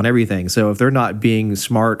get on everything. So if they're not being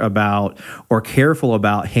smart about or careful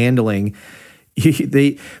about handling,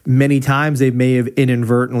 many times they may have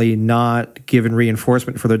inadvertently not given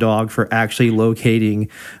reinforcement for the dog for actually locating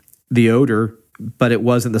the odor, but it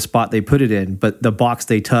wasn't the spot they put it in. But the box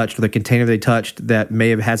they touched or the container they touched that may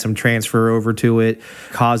have had some transfer over to it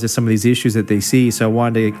causes some of these issues that they see. So I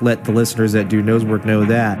wanted to let the listeners that do nose work know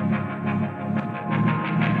that.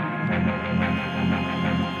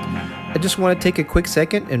 I just want to take a quick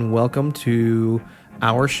second and welcome to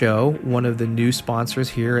our show one of the new sponsors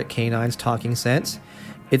here at Canines Talking Sense.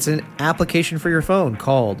 It's an application for your phone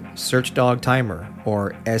called Search Dog Timer,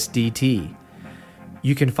 or SDT.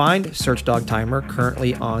 You can find Search Dog Timer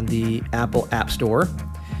currently on the Apple App Store.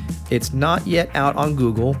 It's not yet out on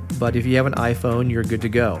Google, but if you have an iPhone, you're good to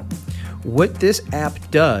go. What this app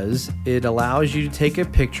does, it allows you to take a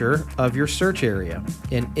picture of your search area.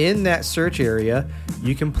 And in that search area,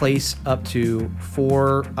 you can place up to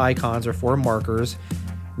 4 icons or 4 markers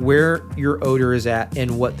where your odor is at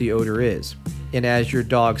and what the odor is. And as your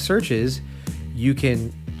dog searches, you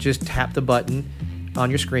can just tap the button on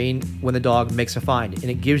your screen when the dog makes a find. And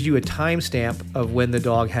it gives you a timestamp of when the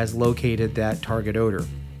dog has located that target odor.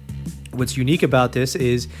 What's unique about this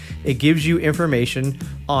is it gives you information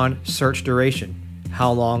on search duration.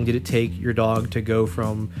 How long did it take your dog to go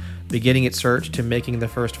from beginning its search to making the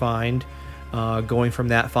first find, going from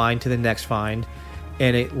that find to the next find,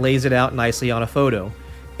 and it lays it out nicely on a photo.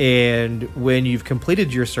 And when you've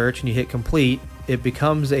completed your search and you hit complete, it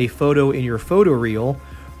becomes a photo in your photo reel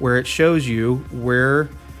where it shows you where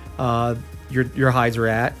your hides are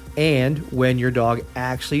at and when your dog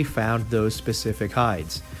actually found those specific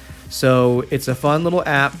hides. So it's a fun little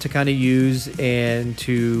app to kind of use and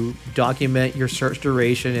to document your search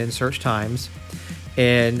duration and search times.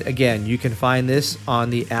 And again, you can find this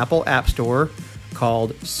on the Apple App Store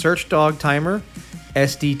called Search Dog Timer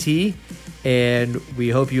SDT. And we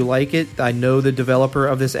hope you like it. I know the developer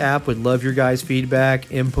of this app would love your guys' feedback,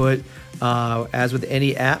 input. As with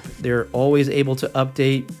any app, they're always able to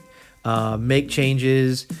update, make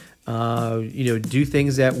changes, do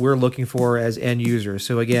things that we're looking for as end users.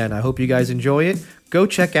 So again, I hope you guys enjoy it. Go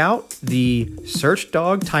check out the Search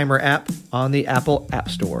Dog Timer app on the Apple App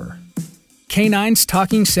Store. Canine's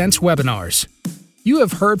Talking Sense webinars. You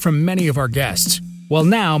have heard from many of our guests. Well,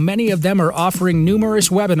 now many of them are offering numerous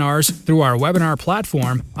webinars through our webinar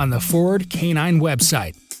platform on the Forward Canine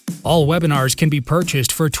website. All webinars can be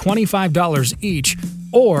purchased for $25 each,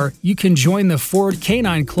 or you can join the Forward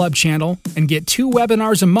Canine Club channel and get 2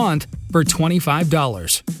 webinars a month for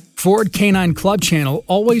 $25. Forward Canine Club channel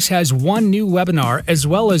always has one new webinar as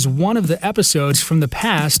well as one of the episodes from the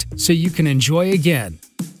past so you can enjoy again.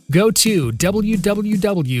 Go to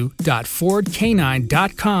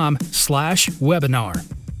www.fordcanine.com/webinar.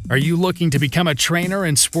 Are you looking to become a trainer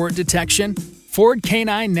in sport detection? Forward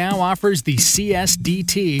Canine now offers the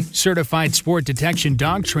CSDT Certified Sport Detection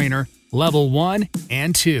Dog Trainer Level 1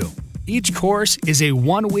 and 2. Each course is a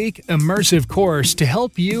 1-week immersive course to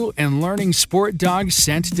help you in learning sport dog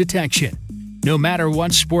scent detection. No matter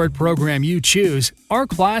what sport program you choose, our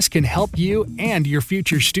class can help you and your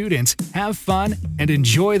future students have fun and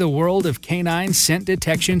enjoy the world of canine scent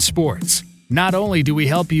detection sports. Not only do we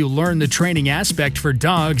help you learn the training aspect for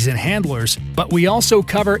dogs and handlers, but we also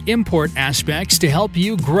cover import aspects to help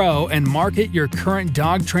you grow and market your current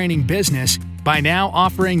dog training business by now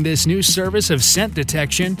offering this new service of scent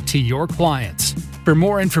detection to your clients. For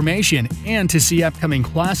more information and to see upcoming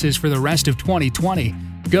classes for the rest of 2020,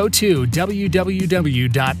 go to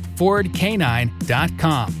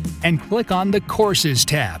www.fordcanine.com and click on the Courses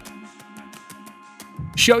tab.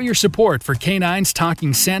 Show your support for Canine's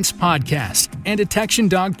Talking Sense podcast and Detection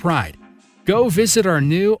Dog Pride. Go visit our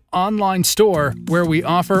new online store where we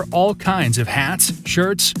offer all kinds of hats,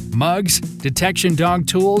 shirts, mugs, detection dog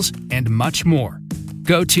tools, and much more.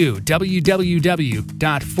 Go to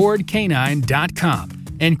www.fordcanine.com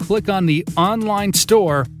and click on the online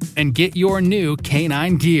store and get your new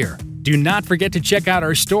canine gear. Do not forget to check out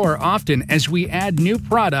our store often as we add new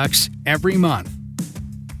products every month.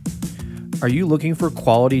 Are you looking for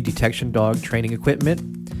quality detection dog training equipment?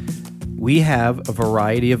 We have a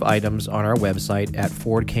variety of items on our website at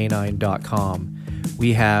fordcanine.com.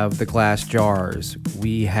 We have the glass jars.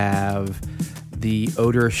 We have the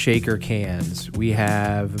odor shaker cans. We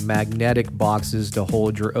have magnetic boxes to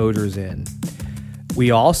hold your odors in.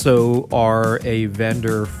 We also are a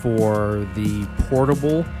vendor for the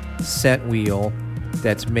portable scent wheel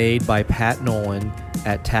that's made by Pat Nolan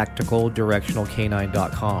at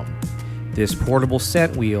tacticaldirectionalcanine.com. This portable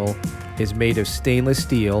scent wheel is made of stainless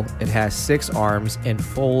steel. It has 6 arms and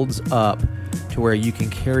folds up to where you can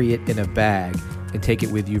carry it in a bag and take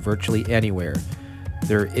it with you virtually anywhere.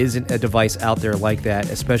 There isn't a device out there like that,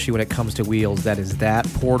 especially when it comes to wheels, that is that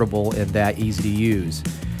portable and that easy to use.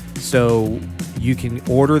 So you can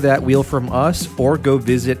order that wheel from us or go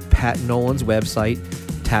visit Pat Nolan's website,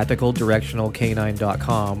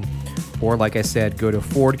 tacticaldirectionalcanine.com, or like I said, go to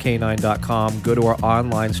fordcanine.com, go to our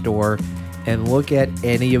online store, and look at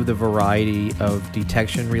any of the variety of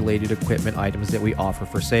detection-related equipment items that we offer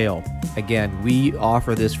for sale. Again, we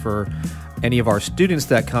offer this for any of our students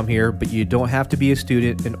that come here, but you don't have to be a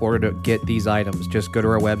student in order to get these items. Just go to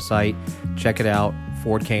our website, check it out,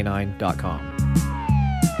 fordcanine.com.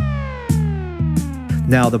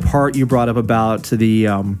 Now, the part you brought up about the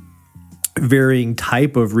varying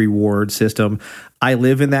type of reward system, I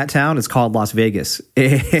live in that town. It's called Las Vegas.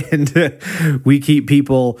 And we keep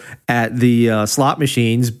people at the slot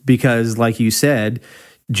machines because, like you said,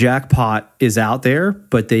 jackpot is out there,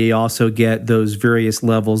 but they also get those various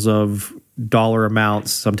levels of dollar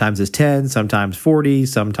amounts, sometimes it's 10, sometimes 40,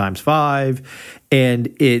 sometimes 5.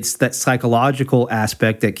 And it's that psychological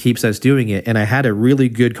aspect that keeps us doing it. And I had a really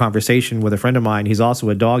good conversation with a friend of mine. He's also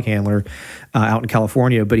a dog handler out in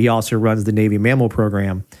California, but he also runs the Navy Mammal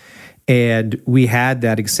Program. And we had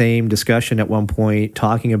that same discussion at one point,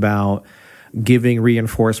 talking about giving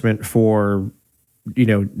reinforcement for,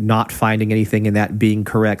 not finding anything and that being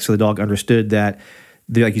correct. So the dog understood that,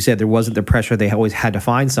 like you said, there wasn't the pressure. They always had to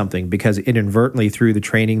find something, because inadvertently, through the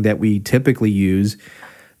training that we typically use,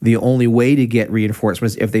 the only way to get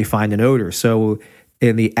reinforcement is if they find an odor. So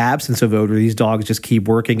in the absence of odor, these dogs just keep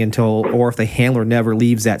working or if the handler never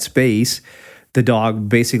leaves that space, the dog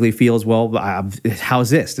basically feels, well, how's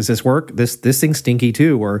this? Does this work? This thing's stinky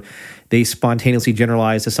too. Or they spontaneously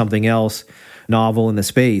generalize to something else novel in the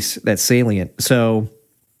space that's salient. So,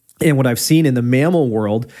 and what I've seen in the mammal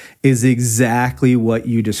world is exactly what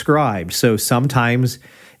you described. So sometimes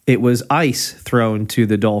it was ice thrown to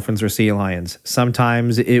the dolphins or sea lions.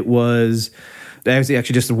 Sometimes it was actually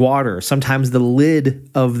just water. Sometimes the lid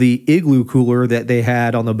of the igloo cooler that they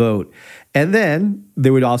had on the boat. And then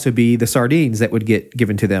there would also be the sardines that would get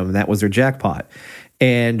given to them, and that was their jackpot.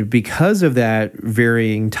 And because of that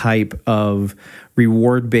varying type of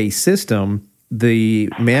reward-based system, the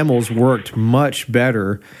mammals worked much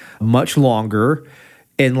better, much longer.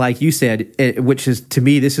 And like you said, which is, to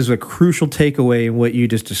me, this is a crucial takeaway in what you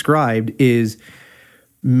just described, is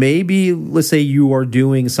maybe, let's say you are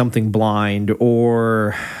doing something blind,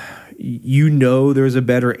 or there's a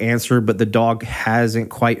better answer, but the dog hasn't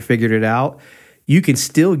quite figured it out. You can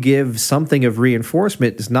still give something of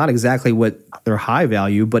reinforcement. It's not exactly what their high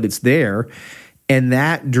value, but it's there. And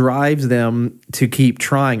that drives them to keep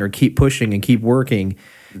trying or keep pushing and keep working,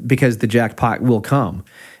 because the jackpot will come.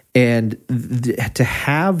 And to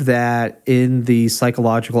have that in the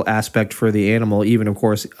psychological aspect for the animal, even, of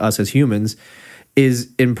course, us as humans,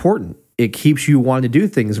 is important. It keeps you wanting to do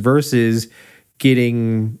things versus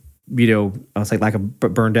getting, I'll say like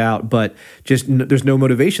burned out, but just there's no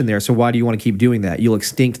motivation there. So why do you want to keep doing that? You'll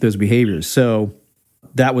extinct those behaviors. So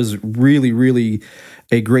that was really, really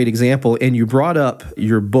a great example. And you brought up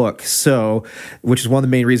your book, which is one of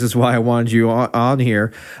the main reasons why I wanted you on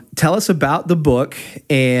here. Tell us about the book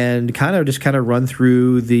and kind of run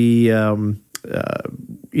through the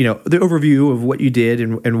the overview of what you did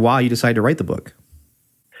and why you decided to write the book.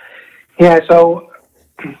 Yeah, so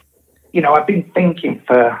I've been thinking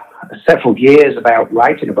for several years about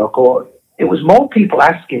writing a book, or it was more people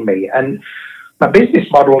asking me. And my business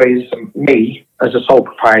model is me as a sole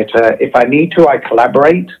proprietor. If I need to, I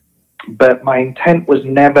collaborate. But my intent was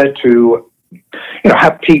never to,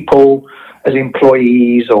 have people as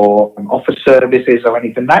employees or offer services or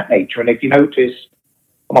anything of that nature. And if you notice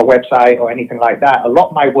on my website or anything like that, a lot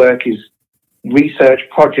of my work is research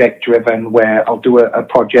project driven, where I'll do a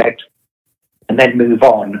project and then move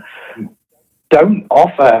on. Don't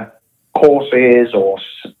offer courses or,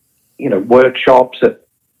 workshops at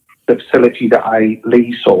the facility that I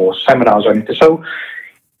lease, or seminars or anything. So,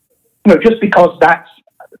 just because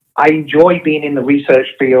I enjoy being in the research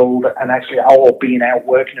field and actually being out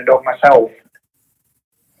working a dog myself,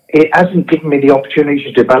 it hasn't given me the opportunity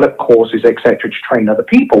to develop courses, etc., to train other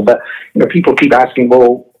people. But, people keep asking,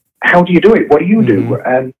 well, how do you do it? What do you do?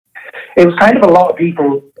 And it was kind of a lot of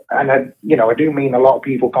people, and I do mean a lot of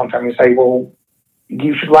people contact me and say, well,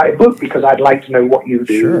 you should write a book because I'd like to know what you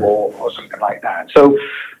do, sure, or something like that. So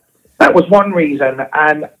that was one reason.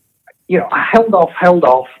 And, I held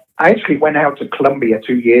off. I actually went out to Colombia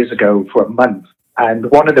 2 years ago for a month. And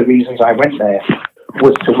one of the reasons I went there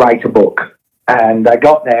was to write a book. And I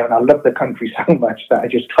got there and I loved the country so much that I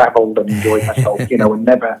just traveled and enjoyed myself, and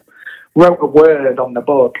never wrote a word on the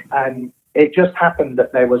book. And it just happened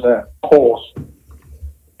that there was a course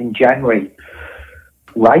in January,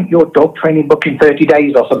 write your dog training book in 30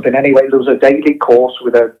 days or something. Anyway, there was a daily course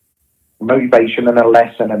with a motivation and a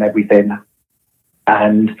lesson and everything.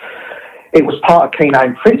 And it was part of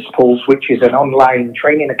Canine Principles, which is an online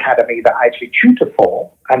training academy that I actually tutor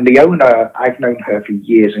for. And the owner, I've known her for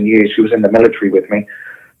years and years. She was in the military with me.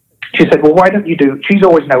 She said, well, why don't you she's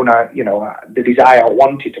always known the desire,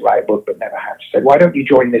 wanted to write a book, but never had. She said, why don't you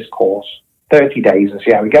join this course, 30 days, and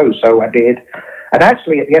see how it goes? So I did. And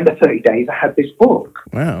actually, at the end of 30 days, I had this book.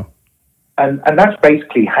 Wow. And that's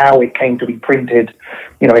basically how it came to be printed,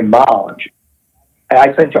 in March.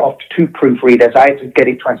 I sent it off to 2 proofreaders. I had to get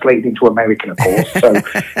it translated into American, of course. So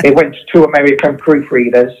it went to 2 American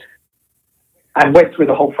proofreaders and went through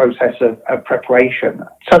the whole process of preparation.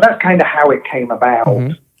 So that's kind of how it came about.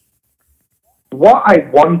 Mm-hmm. What I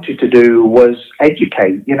wanted to do was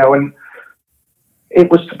educate, and it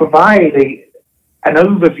was to provide an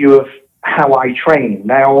overview of how I train.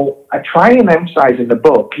 Now, I try and emphasize in the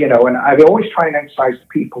book, and I always try and emphasize to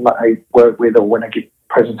people that I work with or when I give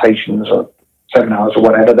presentations or seminars or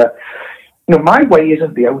whatever that, my way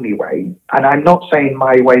isn't the only way. And I'm not saying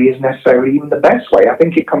my way is necessarily even the best way. I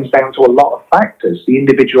think it comes down to a lot of factors. The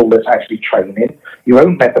individual that's actually training, your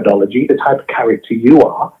own methodology, the type of character you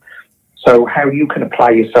are. So how you can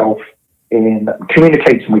apply yourself in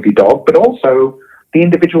communicating with your dog, but also the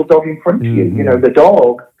individual dog in front of you. The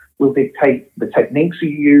dog will dictate the techniques you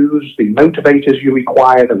use, the motivators you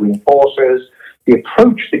require, the reinforcers, the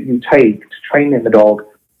approach that you take to training the dog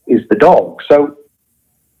is the dog. So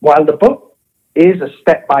while the book is a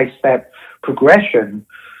step-by-step progression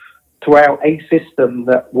throughout a system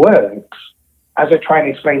that works, as I try and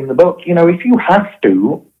explain in the book, if you have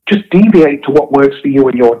to, just deviate to what works for you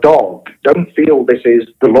and your dog. Don't feel this is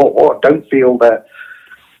the law. Don't feel that,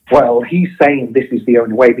 well, he's saying this is the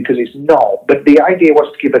only way, because it's not. But the idea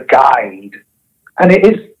was to give a guide, and it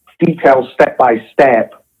is detailed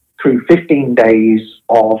step-by-step through 15 days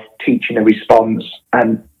of teaching a response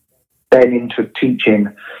and then into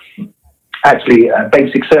teaching actually a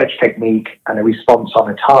basic search technique and a response on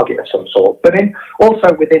a target of some sort. But then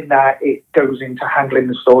also within that, it goes into handling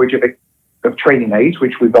the storage of training aids,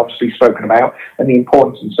 which we've obviously spoken about, and the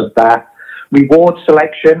importance of that. Reward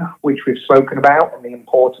selection, which we've spoken about, and the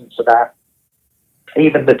importance of that.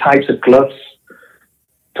 Even the types of gloves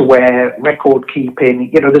to wear, record keeping.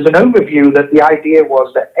 There's an overview that the idea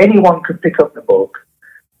was that anyone could pick up the book,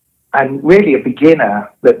 and really a beginner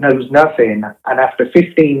that knows nothing, and after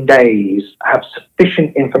 15 days have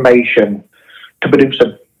sufficient information to produce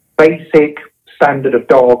a basic standard of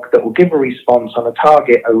dog that will give a response on a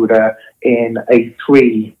target odor in a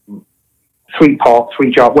three-part,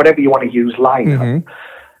 three-jar, whatever you want to use, lineup. Mm-hmm.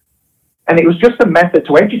 And it was just a method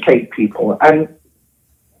to educate people. And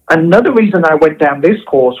another reason I went down this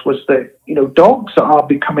course was that, dogs are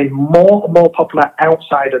becoming more and more popular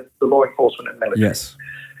outside of the law enforcement and military. Yes.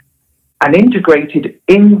 And integrated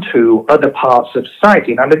into other parts of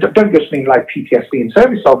society. And I don't just mean like PTSD and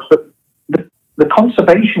service dogs, but the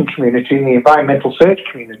conservation community and the environmental search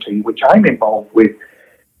community, which I'm involved with,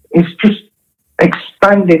 is just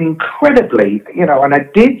expanding incredibly. And I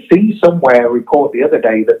did see somewhere a report the other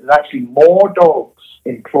day that there's actually more dogs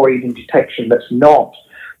employed in detection that's not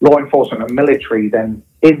law enforcement and military than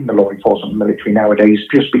in the law enforcement and military nowadays,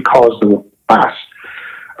 just because of the vast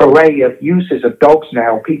array of uses of dogs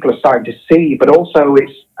now people are starting to see, but also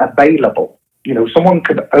it's available. Someone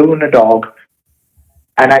could own a dog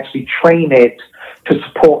and actually train it to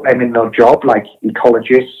support them in their job, like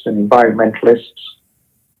ecologists and environmentalists,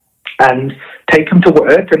 and take them to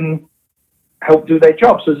work and help do their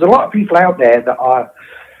jobs. So there's a lot of people out there that are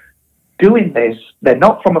doing this. They're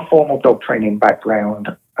not from a formal dog training background.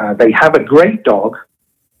 They have a great dog.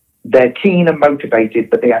 They're keen and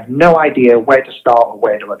motivated, but they have no idea where to start or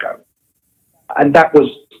where to go. And that was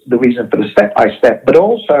the reason for the step-by-step. But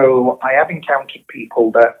also, I have encountered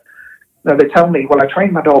people that, they tell me, well, I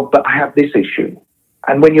train my dog, but I have this issue.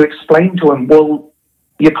 And when you explain to them, well,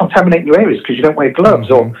 you're contaminating your areas because you don't wear gloves,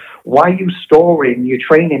 mm-hmm. or why are you storing your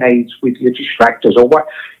training aids with your distractors, or what,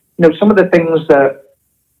 some of the things that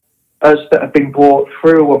us that have been brought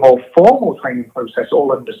through a more formal training process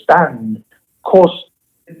all understand. Of course,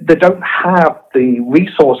 they don't have the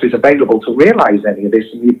resources available to realize any of this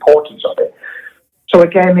and the importance of it. So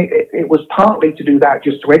again, it was partly to do that,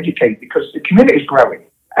 just to educate, because the community is growing,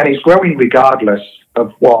 and it's growing regardless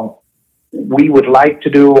of what we would like to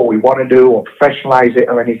do or we want to do or professionalize it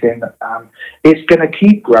or anything. It's going to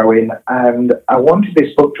keep growing, and I wanted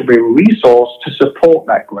this book to be a resource to support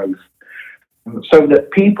that growth so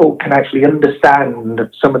that people can actually understand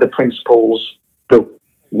some of the principles that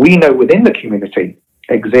we know within the community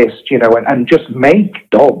exist, and just make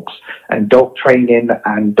dogs and dog training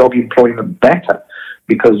and dog employment better,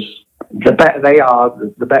 because the better they are,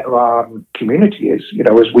 the better our community is,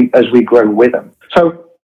 as we grow with them. So,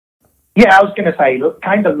 yeah, I was going to say, look,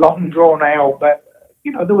 kind of long drawn out, but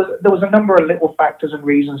there was a number of little factors and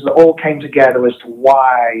reasons that all came together as to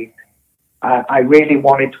why I really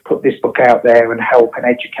wanted to put this book out there and help and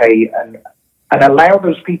educate and allow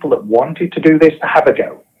those people that wanted to do this to have a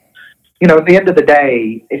go. At the end of the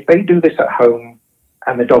day, if they do this at home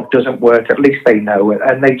and the dog doesn't work, at least they know it.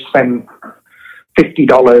 And they've spent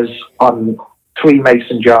 $50 on 3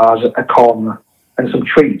 mason jars, a con, and some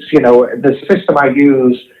treats. The system I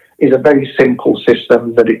use is a very simple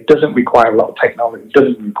system that it doesn't require a lot of technology. It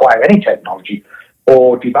doesn't require any technology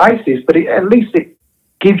or devices, but at least it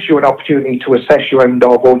gives you an opportunity to assess your own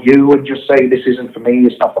dog or you and just say, this isn't for me,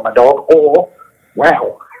 it's not for my dog, or,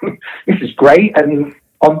 wow, this is great, and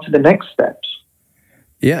on to the next steps.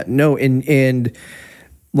 Yeah, no, and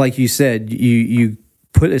like you said, you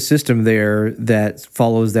put a system there that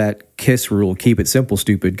follows that KISS rule, keep it simple,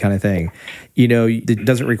 stupid kind of thing. It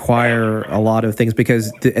doesn't require a lot of things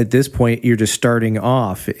because at this point you're just starting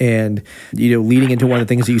off. And, leading into one of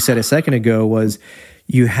the things that you said a second ago was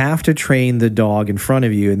you have to train the dog in front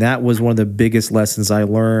of you. And that was one of the biggest lessons I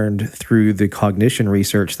learned through the cognition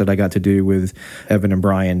research that I got to do with Evan and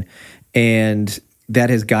Brian. And that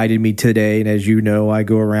has guided me today. And as you know, I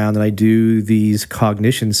go around and I do these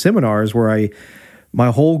cognition seminars where my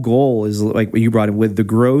whole goal is, like what you brought in, with the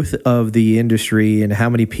growth of the industry and how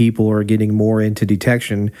many people are getting more into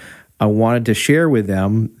detection. I wanted to share with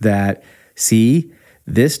them that, see,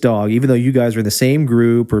 this dog, even though you guys are in the same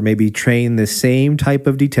group or maybe train the same type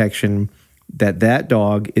of detection, that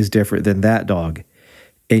dog is different than that dog.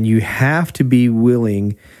 And you have to be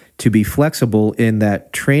willing to be flexible in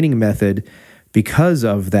that training method because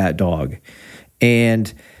of that dog.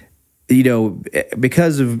 And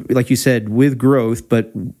because of, like you said, with growth,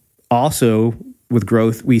 but also with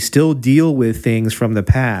growth, we still deal with things from the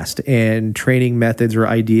past and training methods or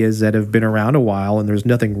ideas that have been around a while, and there's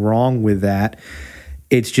nothing wrong with that.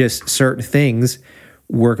 It's just certain things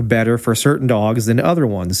work better for certain dogs than other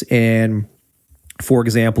ones. And for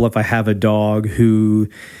example, if I have a dog who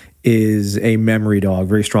is a memory dog,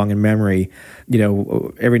 very strong in memory,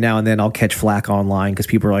 every now and then I'll catch flack online because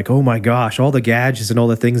people are like, oh my gosh, all the gadgets and all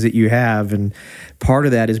the things that you have. And part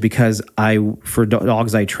of that is because for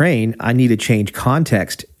dogs I train, I need to change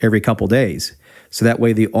context every couple days. So that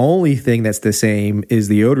way the only thing that's the same is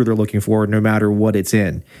the odor they're looking for, no matter what it's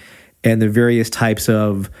in. And the various types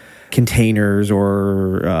of containers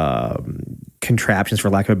or contraptions, for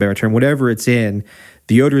lack of a better term, whatever it's in,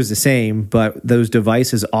 the odor is the same, but those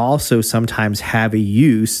devices also sometimes have a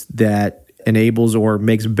use that enables or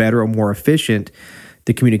makes better or more efficient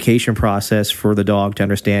the communication process for the dog to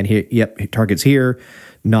understand, here, yep, target's here,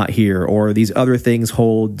 not here, or these other things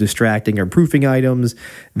hold distracting or proofing items.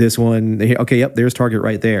 This one, okay, yep, there's target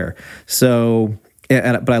right there. So,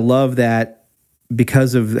 but I love that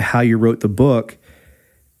because of how you wrote the book,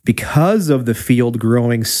 because of the field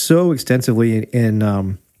growing so extensively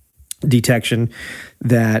in detection,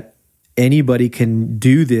 that anybody can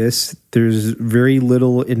do this. There's very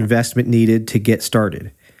little investment needed to get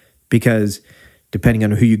started, because depending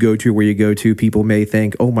on who you go to, where you go to, people may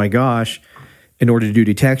think, oh my gosh, in order to do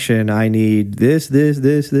detection, I need this,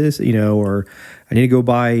 or I need to go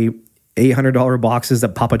buy $800 boxes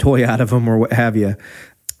that pop a toy out of them or what have you.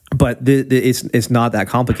 But it's not that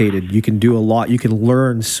complicated. You can do a lot. You can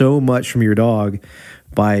learn so much from your dog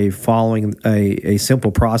by following a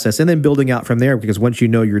simple process and then building out from there, because once you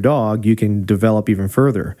know your dog, you can develop even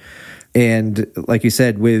further. And like you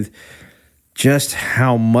said, with just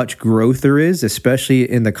how much growth there is,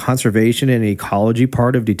 especially in the conservation and ecology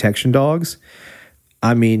part of detection dogs,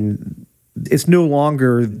 I mean, it's no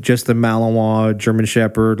longer just the Malinois, German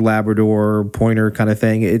Shepherd, Labrador, Pointer kind of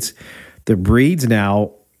thing. It's the breeds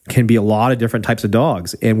now can be a lot of different types of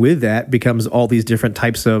dogs. And with that becomes all these different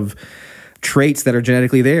types of traits that are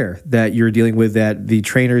genetically there that you're dealing with, that the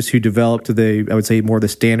trainers who developed I would say more the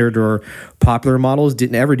standard or popular models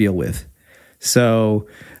didn't ever deal with. So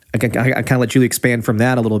I kind of let you expand from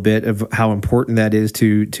that a little bit of how important that is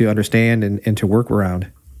to understand and to work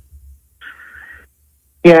around.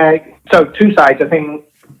 Yeah, so two sides. I think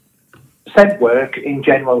scent work in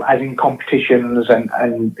general, as in competitions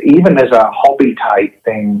and even as a hobby type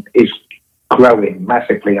thing, is growing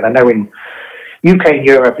massively. And I know in UK and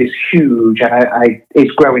Europe is huge, and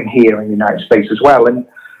it's growing here in the United States as well. And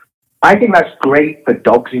I think that's great for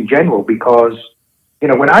dogs in general, because,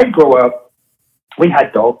 when I grew up, we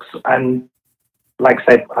had dogs, and like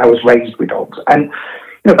I said, I was raised with dogs. And,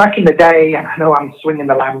 back in the day, and I know I'm swinging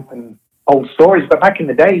the lamp and old stories, but back in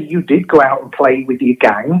the day, you did go out and play with your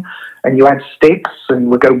gang, and you had sticks and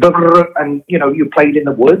would go, and, you played in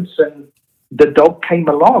the woods, and the dog came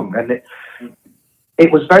along, and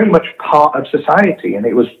it was very much part of society, and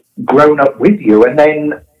it was grown up with you. And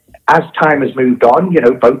then as time has moved on,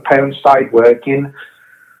 both parents started working.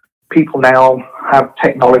 People now have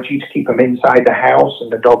technology to keep them inside the house,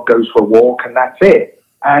 and the dog goes for a walk, and that's it.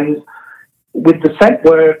 And with the scent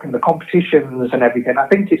work and the competitions and everything, I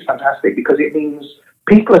think it's fantastic, because it means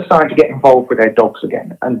people are starting to get involved with their dogs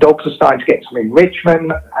again, and dogs are starting to get some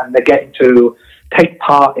enrichment, and they're getting to take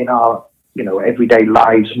part in our, everyday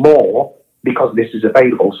lives more, because this is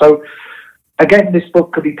available. So again, this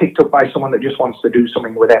book could be picked up by someone that just wants to do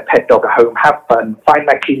something with their pet dog at home, have fun, find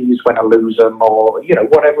their keys when I lose them, or,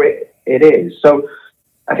 whatever it is. So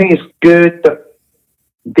I think it's good that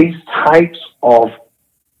these types of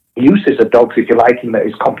uses of dogs, if you like, in that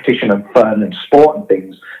is competition and fun and sport and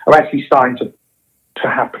things, are actually starting to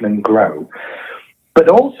happen and grow. But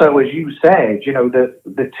also, as you said, you know,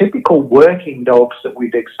 the typical working dogs that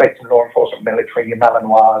we'd expect in law enforcement, military, your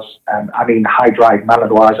Malinois, high-drive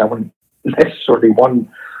Malinois, I wouldn't necessarily want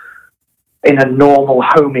in a normal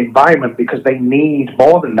home environment, because they need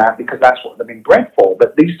more than that, because that's what they've been bred for.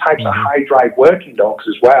 But these types of high-drive working dogs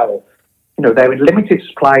as well, you know, they're in limited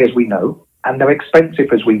supply, as we know, and they're expensive,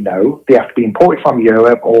 as we know. They have to be imported from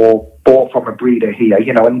Europe or bought from a breeder here,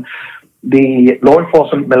 you know, and the law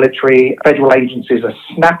enforcement, military, federal agencies are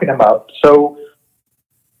snapping them up. So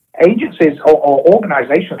agencies or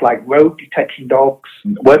organizations like road detection dogs,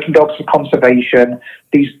 working dogs for conservation,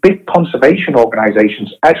 these big conservation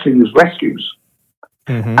organizations actually use rescues.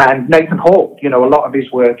 And Nathan Hall, you know, a lot of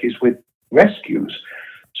his work is with rescues.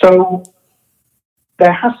 So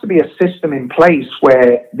there has to be a system in place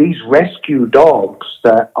where these rescue dogs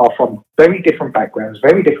that are from very different backgrounds,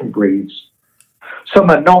 very different breeds, some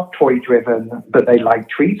are not toy-driven, but they like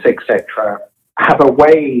treats, etc., have a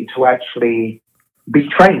way to actually be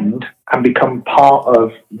trained and become part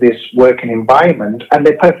of this working environment, and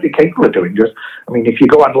they're perfectly capable of doing just. I mean, if you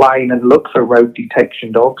go online and look for road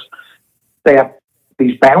detection dogs, they have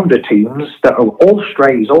these bounder teams that are all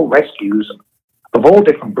strays, all rescues of all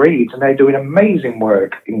different breeds, and they're doing amazing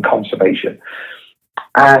work in conservation.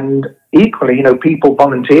 And equally, you know, people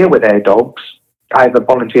volunteer with their dogs. I have a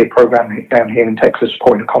volunteer program down here in Texas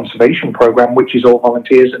supporting a conservation program, which is all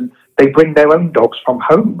volunteers, and they bring their own dogs from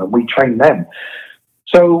home and we train them.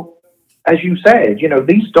 So, as you said, you know,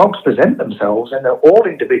 these dogs present themselves and they're all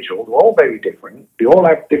individual, they're all very different. They all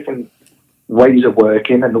have different ways of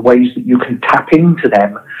working and the ways that you can tap into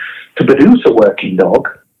them to produce a working dog.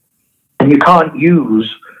 And you can't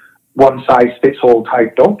use one-size-fits-all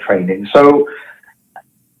type dog training. So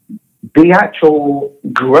the actual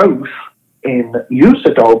growth in use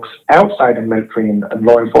of dogs outside of military and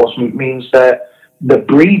law enforcement means that the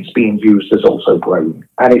breeds being used has also grown.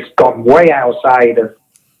 And it's gone way outside of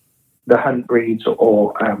the hunt breeds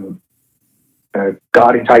or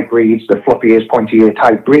guarding type breeds, the floppy ears, pointy ear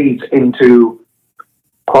type breeds, into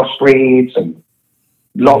crossbreeds and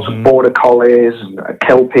lots of border collies and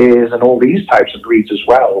kelpies and all these types of breeds as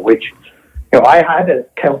well, which, you know, I had a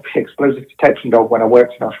kelpie explosive detection dog when I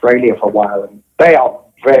worked in Australia for a while, and they are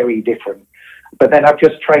very different. But then I've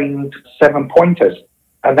just trained 7 pointers,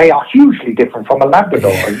 and they are hugely different from a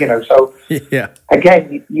Labrador, you know. So,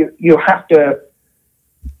 again, you have to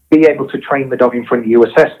be able to train the dog in front of you,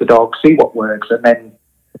 assess the dog, see what works, and then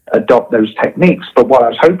adopt those techniques. But what I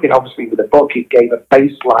was hoping, obviously, with the book, it gave a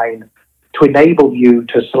baseline to enable you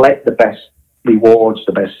to select the best rewards,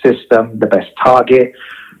 the best system, the best target,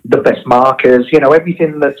 the best markers, you know,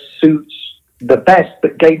 everything that suits the best,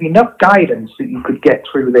 but gave enough guidance that you could get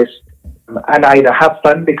through this and either have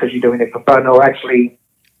fun because you're doing it for fun, or actually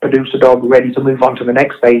produce a dog ready to move on to the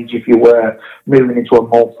next stage if you were moving into a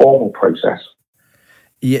more formal process.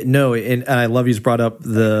 Yeah, no, and I love you brought up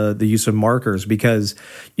the use of markers, because,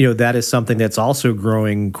 you know, that is something that's also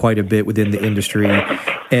growing quite a bit within the industry.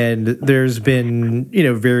 And there's been, you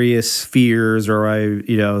know, various fears, or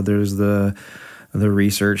there's the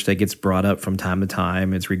research that gets brought up from time to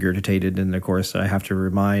time. It's regurgitated, and of course, I have to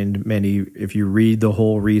remind many, if you read the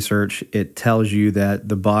whole research, it tells you that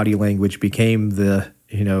the body language became the,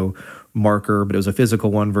 you know, marker, but it was a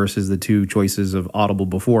physical one versus the two choices of audible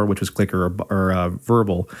before, which was clicker or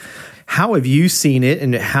verbal. How have you seen it,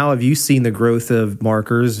 and how have you seen the growth of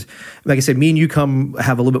markers? Like I said, me and you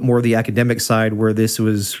have a little bit more of the academic side, where this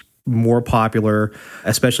was more popular,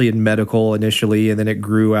 especially in medical initially, and then it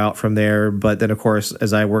grew out from there. But then, of course,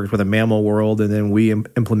 as I worked with the mammal world, and then we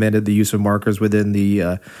implemented the use of markers within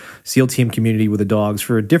the SEAL team community with the dogs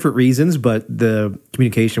for different reasons, but the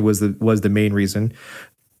communication was the main reason.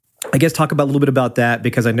 I guess talk about a little bit about that,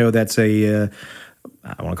 because I know that's I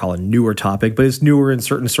want to call it a newer topic, but it's newer in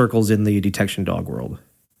certain circles in the detection dog world.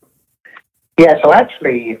 Yeah, so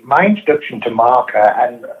actually, my introduction to marker,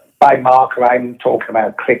 and by marker, I'm talking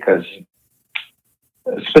about clickers.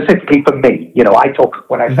 Specifically for me, you know,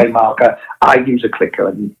 when I say marker, I use a clicker,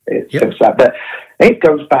 and it's just that. But it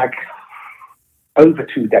goes back over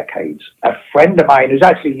 2 decades. A friend of mine, who's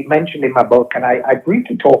actually mentioned in my book, and I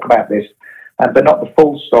briefly talk about this, but not the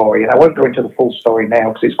full story, and I won't go into the full story now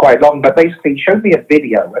because it's quite long, but basically he showed me a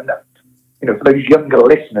video, and you know, for those younger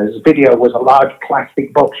listeners, video was a large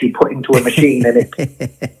plastic box you put into a machine and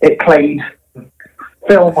it played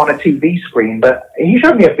film on a TV screen. But he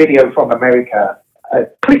showed me a video from America, a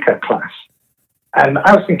clicker class, and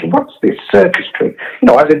I was thinking, what's this circus trick? You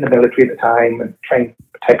know, I was in the military at the time and trained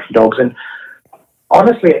protection dogs, and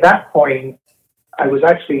honestly at that point I was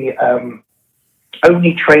actually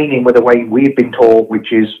only training with the way we've been taught,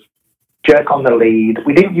 which is jerk on the lead.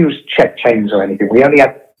 We didn't use check chains or anything. We only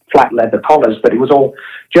had flat leather collars, but it was all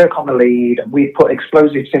jerk on the lead. And we'd put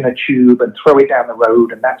explosives in a tube and throw it down the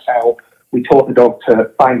road. And that's how we taught the dog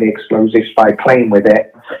to find the explosives, by playing with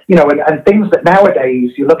it. You know, and things that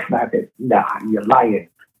nowadays you're looking at it, nah, you're lying.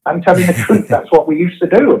 I'm telling the truth. That's what we used to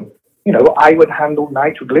do. You know, I would handle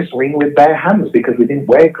nitroglycerin with bare hands because we didn't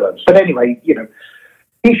wear gloves. But anyway, you know,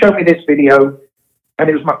 he showed me this video, and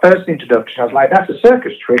it was my first introduction. I was like, that's a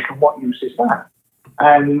circus trick, and what use is that?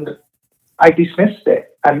 And I dismissed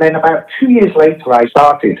it. And then about 2 years later, I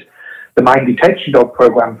started the mine detection dog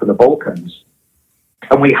program for the Balkans.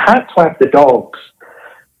 And we had to have the dogs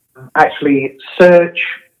actually search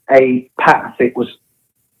a path. It was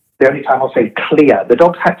the only time I'll say clear. The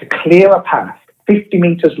dogs had to clear a path 50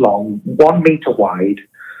 meters long, 1 meter wide,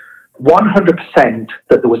 100%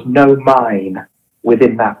 that there was no mine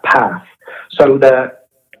within that path, so that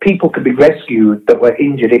people could be rescued that were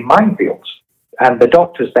injured in minefields, and the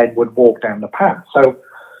doctors then would walk down the path. So,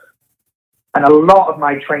 and a lot of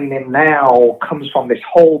my training now comes from this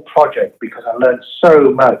whole project, because I learned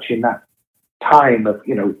so much in that time of,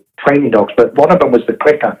 you know, training dogs. But one of them was the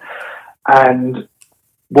clicker, and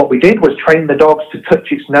what we did was train the dogs to touch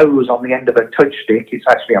its nose on the end of a touch stick. It's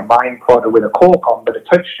actually a mine prodder with a cork on, but a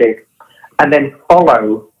touch stick, and then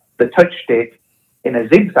follow the touch stick in a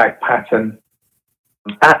zigzag pattern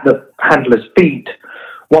at the handler's feet,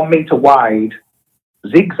 1 meter wide,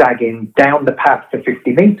 zigzagging down the path for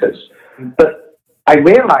 50 meters. But I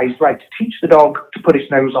realized, right, to teach the dog to put its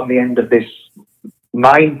nose on the end of this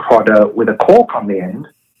mine prodder with a cork on the end,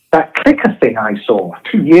 that clicker thing I saw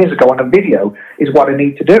 2 years ago on a video is what I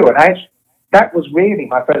need to do. And that was really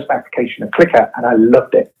my first application of clicker, and I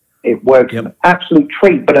loved it. It worked an absolute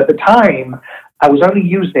treat. But at the time, I was only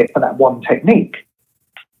using it for that one technique.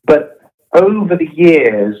 But over the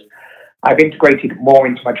years, I've integrated more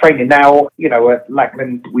into my training. Now, you know, at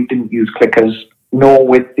Lackland, we didn't use clickers, nor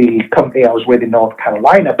with the company I was with in North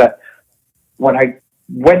Carolina. But when I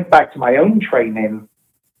went back to my own training,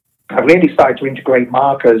 I really started to integrate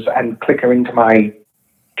markers and clicker into my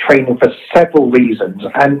training for several reasons.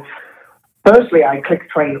 And firstly, I clicker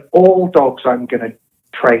train all dogs I'm going to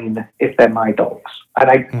train if they're my dogs.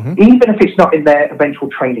 And even if it's not in their eventual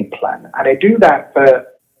training plan. And I do that for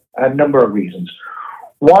a number of reasons.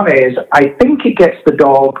 One is, I think it gets the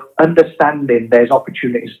dog understanding there's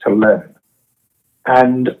opportunities to learn.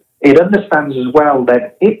 And it understands as well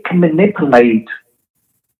that it can manipulate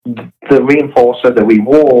the reinforcer, the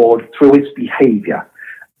reward, through its behavior.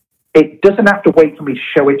 It doesn't have to wait for me to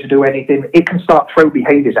show it to do anything. It can start throw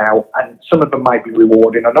behaviors out, and some of them might be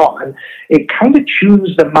rewarding or not. And it kind of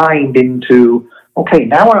tunes the mind into, okay,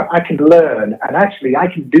 now I can learn, and actually I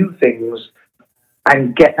can do things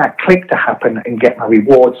and get that click to happen and get my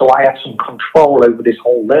reward, so I have some control over this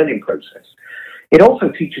whole learning process. It also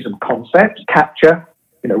teaches them concepts, capture,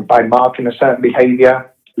 you know, by marking a certain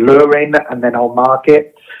behavior, luring, and then I'll mark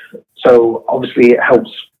it. So obviously it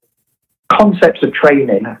helps concepts of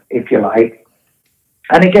training, if you like,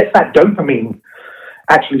 and it gets that dopamine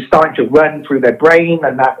actually starting to run through their brain,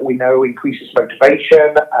 and that we know increases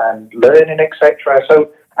motivation and learning, etc.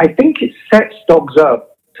 So I think it sets dogs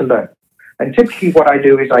up to learn. And typically what I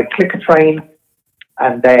do is I clicker train,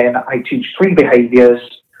 and then I teach 3 behaviors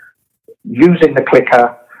using the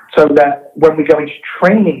clicker, so that when we go into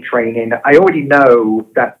training, I already know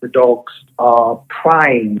that the dogs are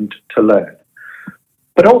primed to learn.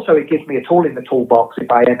 But also it gives me a tool in the toolbox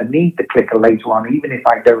if I ever need the clicker later on, even if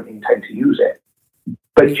I don't intend to use it.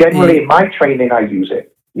 But generally in my training, I use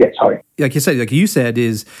it. Yeah, sorry. Like you said,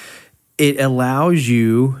 is it allows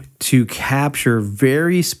you to capture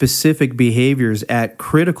very specific behaviors at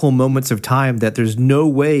critical moments of time that there's no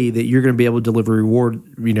way that you're going to be able to deliver reward,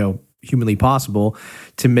 you know, humanly possible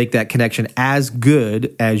to make that connection as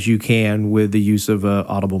good as you can with the use of an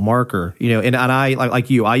audible marker. You know, and I, like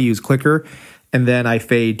you, I use clicker, and then I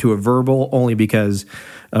fade to a verbal, only because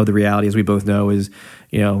of the reality, as we both know, is,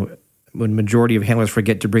 you know, when majority of handlers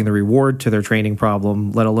forget to bring the reward to their training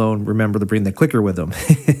problem, let alone remember to bring the clicker with them.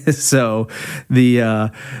 So the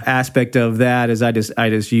aspect of that is I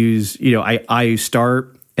just use, you know, I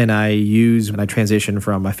start and I use, when I transition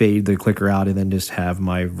from, I fade the clicker out and then just have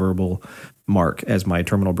my verbal mark as my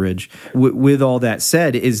terminal bridge. With all that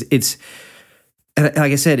said, it's like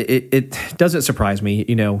I said, it doesn't surprise me,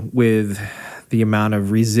 you know, with the amount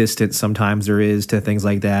of resistance sometimes there is to things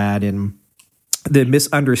like that, and the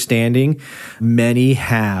misunderstanding many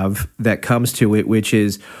have that comes to it, which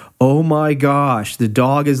is, oh my gosh, the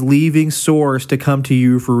dog is leaving source to come to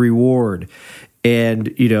you for reward.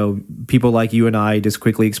 And, you know, people like you and I just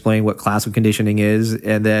quickly explain what classical conditioning is.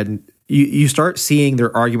 And then you start seeing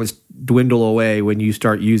their arguments dwindle away when you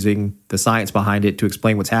start using the science behind it to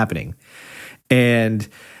explain what's happening. And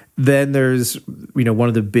then there's, you know, one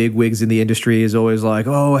of the big wigs in the industry is always like,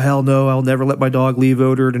 oh, hell no, I'll never let my dog leave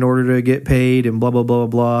odored in order to get paid and blah, blah, blah,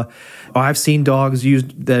 blah. I've seen dogs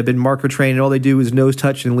used that have been marker trained and all they do is nose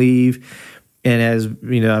touch and leave. And as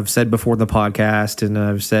you know, I've said before in the podcast and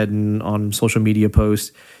I've said on social media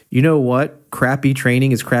posts, you know what? Crappy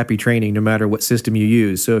training is crappy training no matter what system you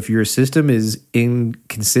use. So if your system is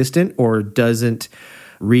inconsistent or doesn't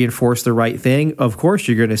reinforce the right thing, of course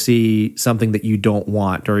you're going to see something that you don't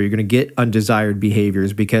want, or you're going to get undesired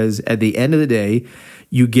behaviors, because at the end of the day,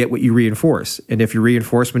 you get what you reinforce. And if your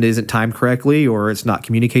reinforcement isn't timed correctly or it's not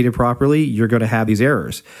communicated properly, you're going to have these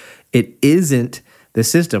errors. It isn't the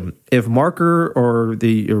system. If marker or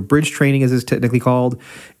bridge training, as it's technically called,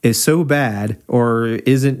 is so bad or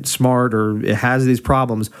isn't smart or it has these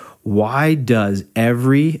problems, why does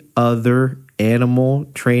every other animal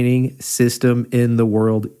training system in the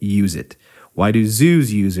world use it? Why do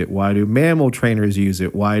zoos use it? Why do mammal trainers use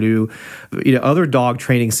it? Why do other dog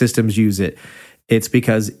training systems use it? It's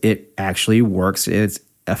because it actually works. It's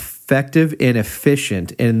effective and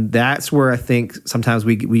efficient. And that's where I think sometimes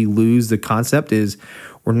we lose the concept is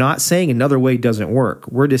we're not saying another way doesn't work.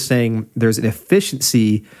 We're just saying there's an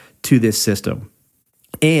efficiency to this system.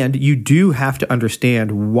 And you do have to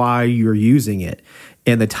understand why you're using it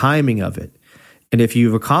and the timing of it. And if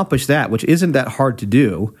you've accomplished that, which isn't that hard to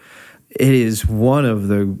do, it is one of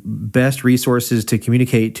the best resources to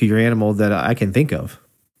communicate to your animal that I can think of.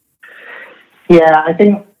 Yeah, I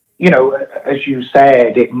think, as you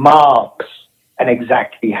said, it marks an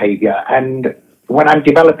exact behavior. And when I'm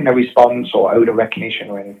developing a response or odor recognition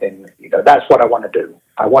or anything, that's what I want to do.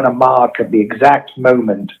 I want to mark at the exact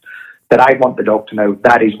moment that I want the dog to know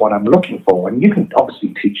that is what I'm looking for. And you can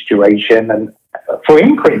obviously teach duration. And for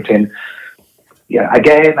imprinting,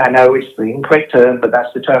 again, I know it's the incorrect term, but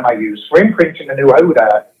that's the term I use. For imprinting a new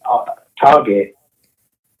odor target,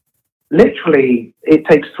 literally, it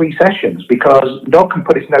takes 3 sessions because the dog can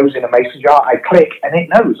put its nose in a mason jar, I click, and it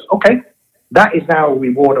knows, okay, that is now a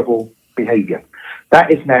rewardable behavior.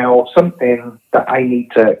 That is now something that I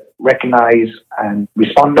need to recognize and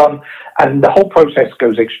respond on, and the whole process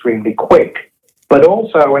goes extremely quick. But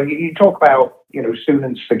also, when you talk about,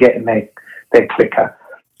 students forgetting their clicker,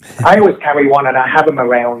 I always carry one and I have them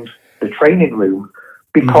around the training room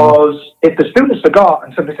because if the students forgot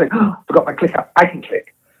and somebody says, oh, I forgot my clicker, I can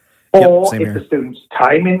click. Or if the student's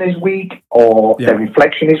timing is weak, or their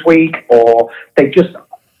reflection is weak, or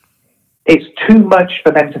it's too much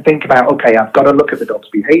for them to think about, okay, I've got to look at the dog's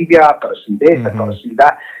behavior, I've got to see this, I've got to see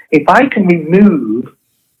that. If I can remove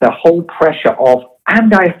the whole pressure of,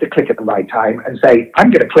 and I have to click at the right time and say, I'm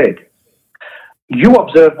going to click. You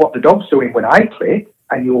observe what the dog's doing when I click,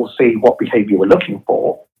 and you will see what behavior we're looking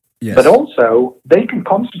for. Yes. But also, they can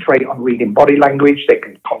concentrate on reading body language, they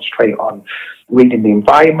can concentrate on reading the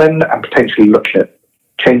environment and potentially look at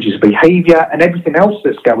changes of behavior and everything else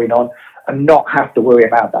that's going on and not have to worry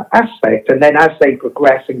about that aspect. And then as they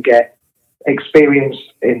progress and get experience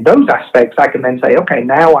in those aspects, I can then say, okay,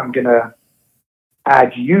 now I'm going to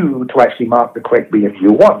add you to actually mark the correct behavior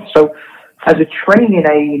you want. So as a training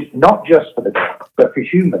aid, not just for the dog, but for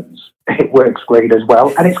humans, it works great as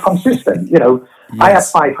well. And it's consistent. Yes. I have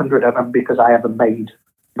 500 of them because I have them made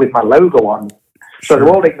with my logo on. So they're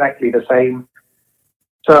all exactly the same.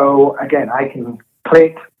 So again, I can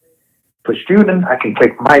click for student, I can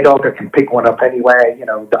click my dog, I can pick one up anywhere,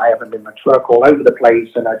 that I have them in my truck all over the place,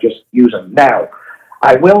 and I just use them. Now,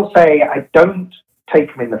 I will say I don't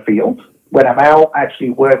take them in the field. When I'm out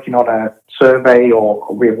actually working on a survey or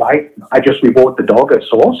real life, I just reward the dog at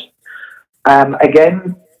source.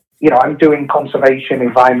 Again, I'm doing conservation,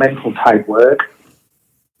 environmental type work,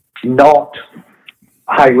 not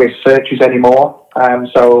high-risk searches anymore.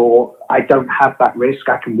 So I don't have that risk.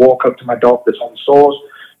 I can walk up to my dog that's on source,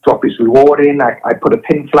 drop his reward in. I put a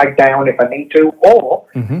pin flag down if I need to. Or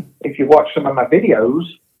if you watch some of my videos,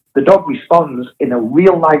 the dog responds in a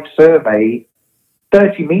real-life survey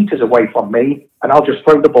 30 meters away from me, and I'll just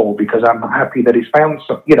throw the ball because I'm happy that he's found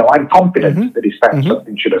something. I'm confident that he's found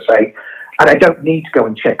something, should I say. And I don't need to go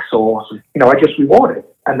and check source. I just reward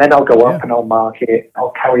it. And then I'll go up and I'll mark it.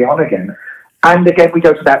 I'll carry on again. And again, we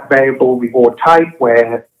go to that variable reward type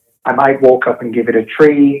where I might walk up and give it a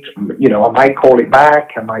treat. I might call it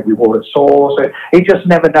back. I might reward at source. It just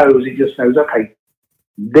never knows. It just knows, okay,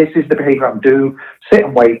 this is the behavior I'm due. Sit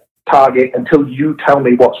and wait, target until you tell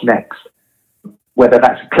me what's next. whether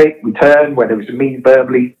that's a click, return, whether it's me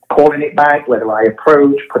verbally calling it back, whether I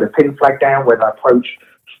approach, put a pin flag down, whether I approach,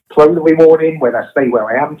 throw the reward in, whether I stay where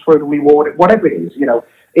I am, throw the reward in, whatever it is,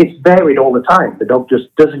 it's varied all the time. The dog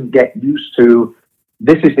just doesn't get used to,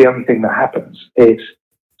 this is the only thing that happens. It's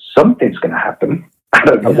something's going to happen. I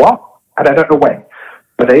don't know what, and I don't know when.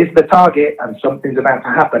 But it is the target, and something's about to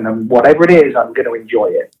happen, and whatever it is, I'm going to enjoy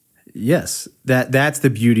it. Yes, that's the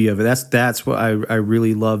beauty of it. That's what I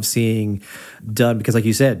really love seeing done, because like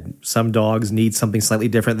you said, some dogs need something slightly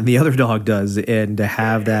different than the other dog does, and to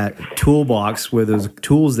have that toolbox with those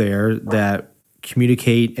tools there that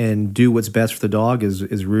communicate and do what's best for the dog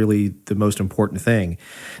is really the most important thing.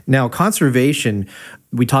 Now, conservation,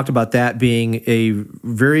 we talked about that being a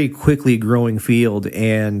very quickly growing field,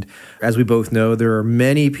 and as we both know, there are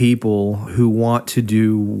many people who want to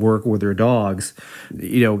do work with their dogs,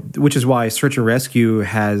 which is why search and rescue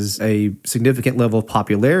has a significant level of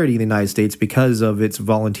popularity in the United States because of its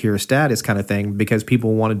volunteer status kind of thing, because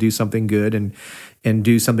people want to do something good and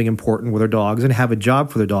do something important with their dogs and have a job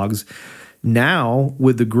for their dogs. Now,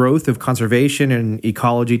 with the growth of conservation and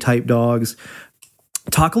ecology type dogs,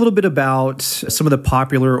 talk a little bit about some of the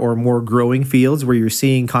popular or more growing fields where you're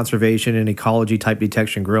seeing conservation and ecology type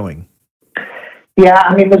detection growing. Yeah,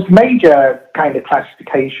 there's major kind of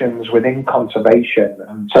classifications within conservation.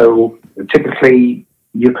 And so typically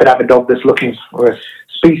you could have a dog that's looking for a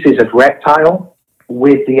species of reptile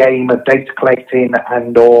with the aim of data collecting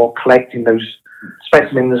and or collecting those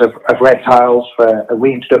specimens of reptiles for a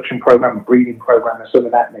reintroduction program, a breeding program, or something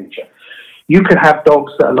of that nature. You could have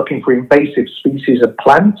dogs that are looking for invasive species of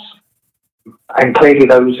plants, and clearly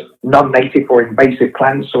those non-native or invasive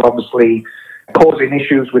plants are obviously causing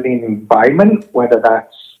issues within the environment, whether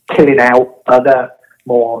that's killing out other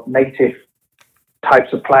more native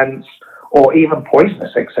types of plants or even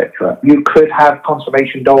poisonous, etc. You could have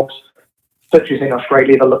conservation dogs, such as in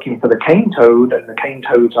Australia, they're looking for the cane toad, and the cane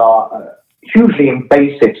toads are hugely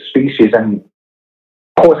invasive species and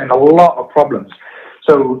causing a lot of problems.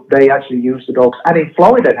 So they actually use the dogs. And in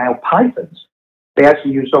Florida now, pythons. They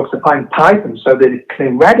actually use dogs to find pythons so that it can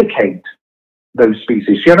eradicate those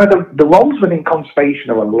species. The roles within conservation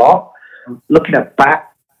are a lot. Looking at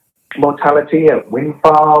bat mortality at wind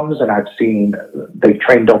farms, and I've seen they've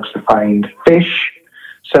trained dogs to find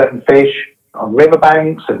certain fish on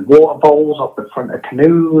riverbanks and water voles off the front of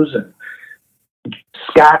canoes, and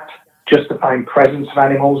scat, just to find presence of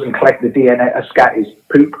animals and collect the DNA. A scat is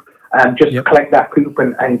poop, to collect that poop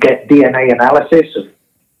and get DNA analysis of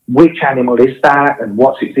which animal is that and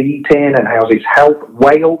what's it's eating and how's its health.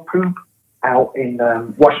 Whale poop out in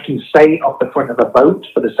Washington State off the front of a boat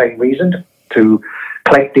for the same reason, to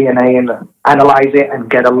collect DNA and analyze it and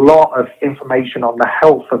get a lot of information on the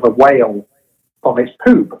health of a whale from its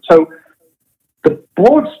poop. So the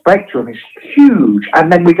broad spectrum is huge.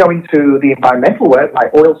 And then we go into the environmental work,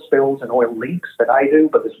 like oil spills and oil leaks that I do,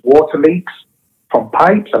 but there's water leaks from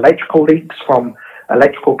pipes, electrical leaks from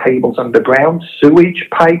electrical cables underground, sewage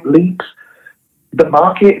pipe leaks. The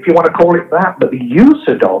market, if you want to call it that, but the use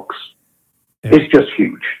of dogs is just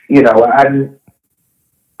huge, and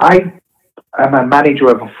I am a manager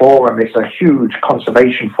of a forum. It's a huge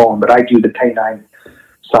conservation forum, but I do the canine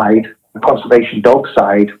side, the conservation dog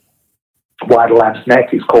side, Wild Labs Net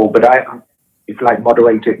it's called, but I, if you like,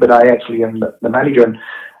 moderate it, but I actually am the manager, and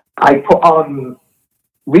I put on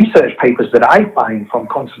research papers that I find from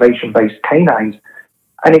conservation-based canines,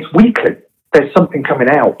 and it's weekly. There's something coming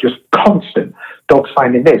out, just constant. Dogs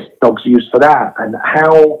finding this, dogs used for that, and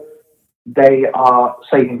how they are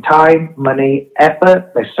saving time, money,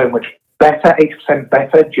 effort. They're so much better, 80%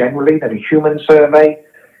 better generally than a human survey.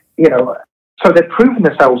 So they're proving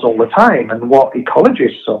themselves all the time. And what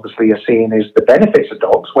ecologists obviously are seeing is the benefits of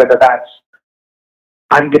dogs, whether that's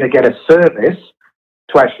I'm going to get a service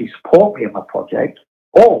to actually support me in my project,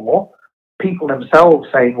 or people themselves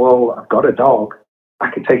saying, well, I've got a dog,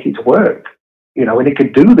 I can take it to work, and it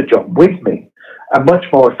could do the job with me, and much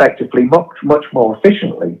more effectively, much more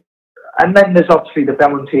efficiently. And then there's obviously the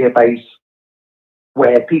volunteer base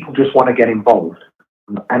where people just want to get involved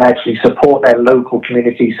and actually support their local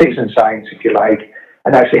community, citizen science, if you like,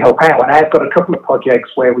 and actually help out. And I've got a couple of projects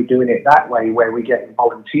where we're doing it that way, where we're getting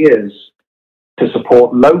volunteers to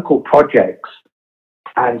support local projects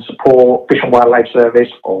and support Fish and Wildlife Service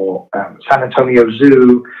or San Antonio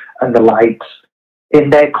Zoo and the likes in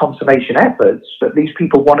their conservation efforts. But these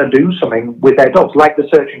people want to do something with their dogs, like the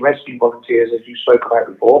search and rescue volunteers, as you spoke about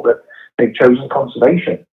before, but they've chosen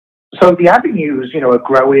conservation. So the avenues, are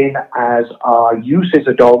growing, as are uses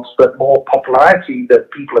of dogs, but more popularity that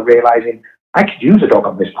people are realizing, I could use a dog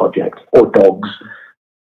on this project, or dogs,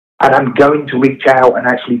 and I'm going to reach out and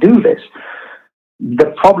actually do this.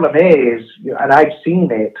 The problem is, and I've seen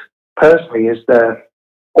it personally, is that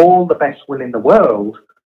all the best will in the world,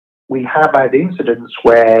 we have had incidents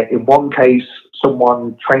where in one case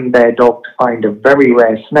someone trained their dog to find a very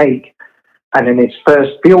rare snake, and in its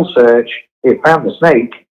first field search it found the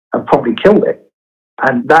snake and probably killed it,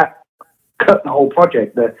 and that cut the whole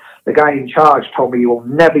project. The guy in charge told me he will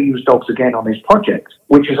never use dogs again on his project,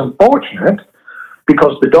 which is unfortunate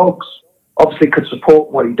because the dogs obviously could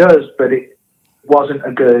support what he does, but it wasn't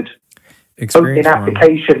a good opening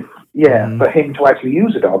application for him to actually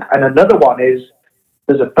use a dog. And another one is,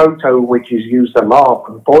 there's a photo which is used a lot,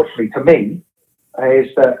 unfortunately to me, is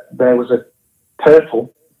that there was a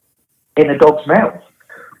turtle in a dog's mouth.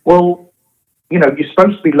 Well, you're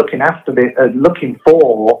supposed to be looking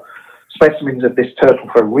for specimens of this turtle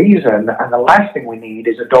for a reason, and the last thing we need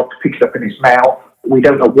is a dog to pick it up in his mouth. We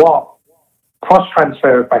don't know what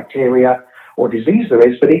cross-transfer of bacteria or disease there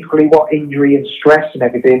is, but equally what injury and stress and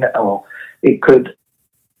everything, or it could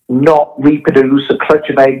not reproduce a clutch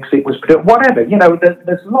of eggs it was produced, whatever.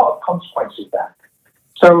 There's a lot of consequences there.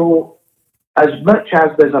 So as much as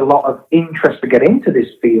there's a lot of interest to get into this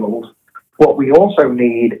field, what we also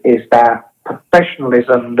need is that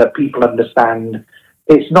professionalism that people understand.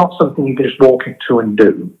 It's not something you can just walk into and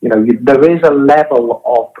do. There is a level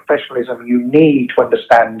of professionalism you need to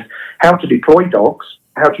understand how to deploy dogs,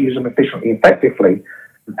 how to use them efficiently and effectively,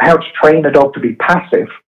 how to train a dog to be passive,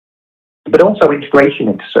 but also integration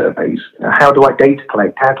into surveys. How do I data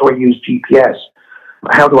collect? How do I use GPS?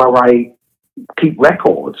 How do I keep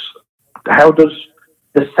records? How does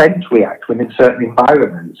the scent react within certain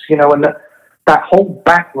environments? And that whole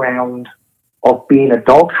background of being a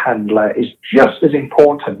dog handler is just as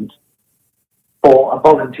important for a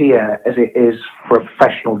volunteer as it is for a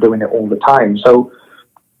professional doing it all the time. So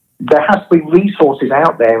there has to be resources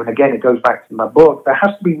out there, and again, it goes back to my book, there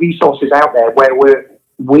has to be resources out there where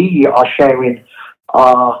we are sharing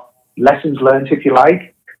our lessons learned, if you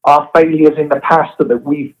like, our failures in the past that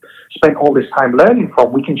we've spent all this time learning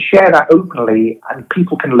from. We can share that openly, and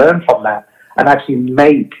people can learn from that and actually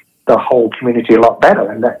make the whole community a lot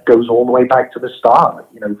better. And that goes all the way back to the start.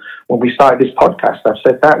 When we started this podcast, I've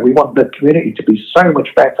said that we want the community to be so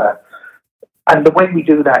much better. And the way we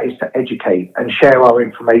do that is to educate and share our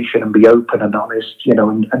information and be open and honest,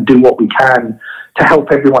 and do what we can to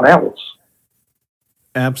help everyone else.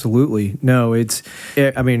 Absolutely. No,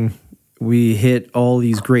 we hit all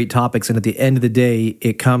these great topics, and at the end of the day,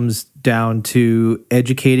 it comes down to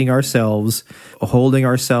educating ourselves, holding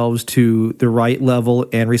ourselves to the right level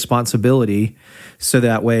and responsibility, so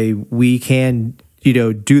that way we can,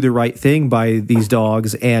 do the right thing by these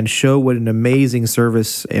dogs and show what an amazing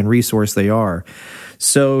service and resource they are.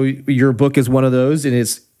 So your book is one of those, and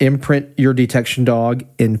it's Imprint Your Detection Dog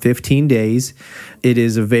in 15 Days. It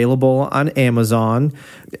is available on Amazon.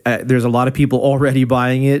 There's a lot of people already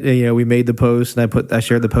buying it. We made the post, and I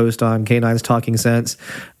shared the post on K9's Talking Sense.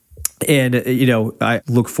 And, I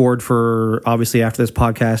look forward for, obviously, after this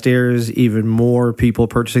podcast airs, even more people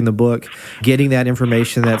purchasing the book, getting that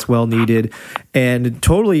information that's well needed, and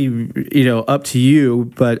totally, up to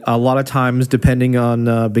you. But a lot of times, depending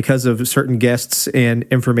on, because of certain guests and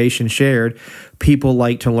information shared, people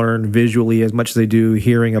like to learn visually as much as they do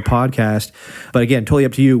hearing a podcast. But again, totally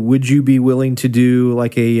up to you. Would you be willing to do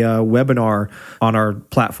like a webinar on our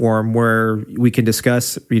platform where we can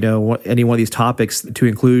discuss, any one of these topics to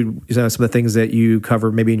include some of the things that you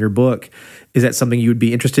cover maybe in your book? Is that something you would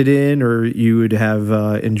be interested in or you would have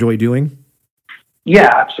enjoy doing? Yeah,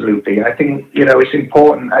 absolutely. I think, it's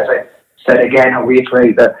important, as I said again, I'll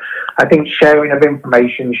reiterate that I think sharing of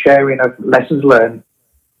information, sharing of lessons learned,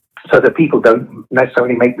 so that people don't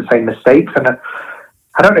necessarily make the same mistakes. And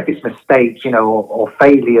I don't know if it's mistakes, or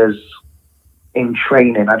failures in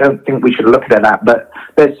training. I don't think we should look at that, but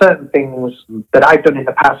there's certain things that I've done in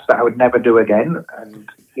the past that I would never do again. And,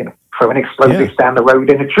 throwing explosives down the road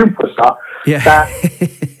in a trooper start. Yeah. That,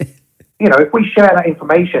 if we share that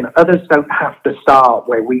information, others don't have to start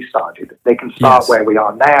where we started. They can start where we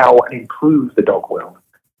are now and improve the dog world.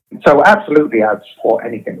 So absolutely, I'd support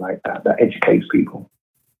anything like that educates people.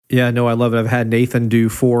 Yeah, no, I love it. I've had Nathan do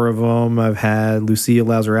 4 of them. I've had Lucia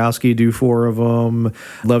Lazarowski do 4 of them.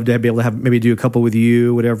 Love to be able to have maybe do a couple with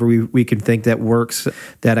you, whatever we can think that works.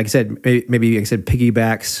 That, like I said, maybe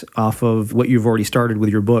piggybacks off of what you've already started with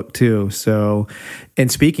your book too. So,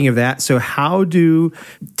 and speaking of that, so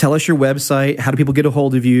tell us your website. How do people get a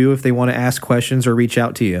hold of you if they want to ask questions or reach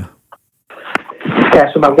out to you?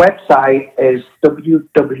 Yeah, so my website is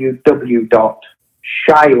www.Chiron,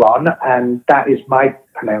 and that is my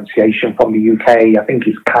pronunciation from the UK. I think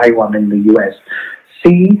it's Chiron in the US.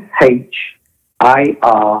 CHIRON.com.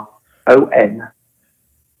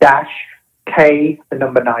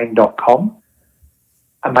 Chiron-K9.com.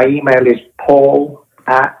 And my email is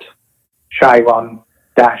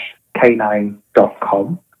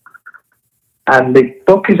paul@chiron-k9.com. And the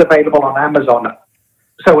book is available on Amazon.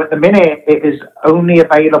 So at the minute, it is only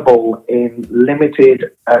available in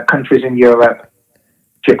limited countries in Europe,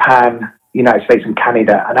 Japan, United States, and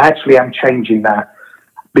Canada. And actually, I'm changing that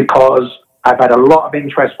because I've had a lot of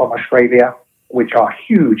interest from Australia, which are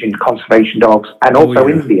huge in conservation dogs, and also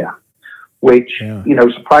India, which,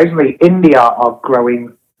 surprisingly, India are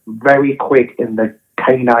growing very quick in the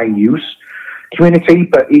canine use community,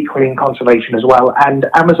 but equally in conservation as well. And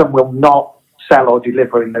Amazon will not sell or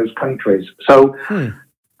deliver in those countries. So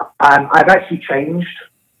I've actually changed.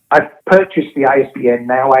 I've purchased the ISBN.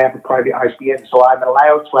 Now I have a private ISBN, so I'm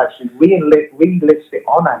allowed to actually relist it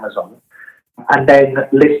on Amazon and then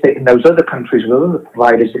list it in those other countries with other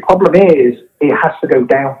providers. The problem is it has to go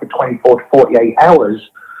down for 24 to 48 hours.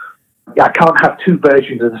 I can't have two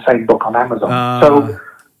versions of the same book on Amazon. So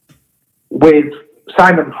with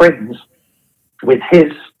Simon Prinz, with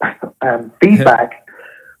his feedback,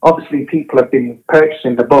 obviously people have been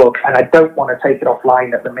purchasing the book, and I don't want to take it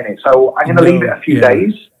offline at the minute. So I'm going to leave it a few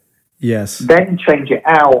days. Yes. Then change it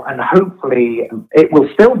out, and hopefully it will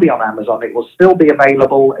still be on Amazon. It will still be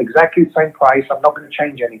available, exactly the same price. I'm not going to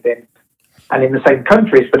change anything. And in the same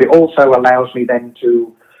countries, but it also allows me then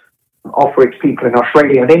to offer it to people in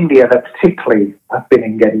Australia and India that particularly have been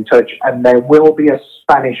in getting in touch. And there will be a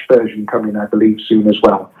Spanish version coming, I believe, soon as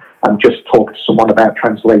well. I'm just talking to someone about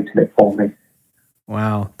translating it for me.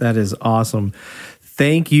 Wow, that is awesome.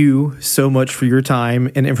 Thank you so much for your time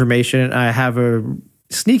and information. I have a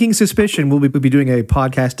sneaking suspicion we'll be doing a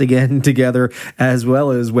podcast again together as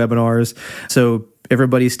well as webinars. So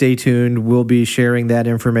everybody stay tuned. We'll be sharing that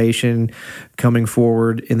information coming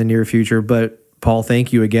forward in the near future. But Paul,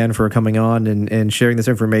 thank you again for coming on and sharing this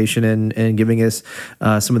information and giving us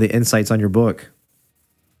some of the insights on your book.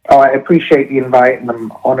 Oh, I appreciate the invite, and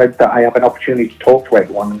I'm honored that I have an opportunity to talk to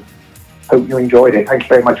everyone. Hope you enjoyed it. Thanks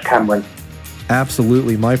very much, Cameron.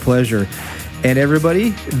 Absolutely. My pleasure. And everybody,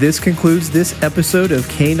 this concludes this episode of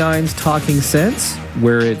Canines Talking Sense,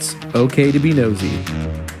 where it's okay to be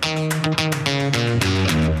nosy.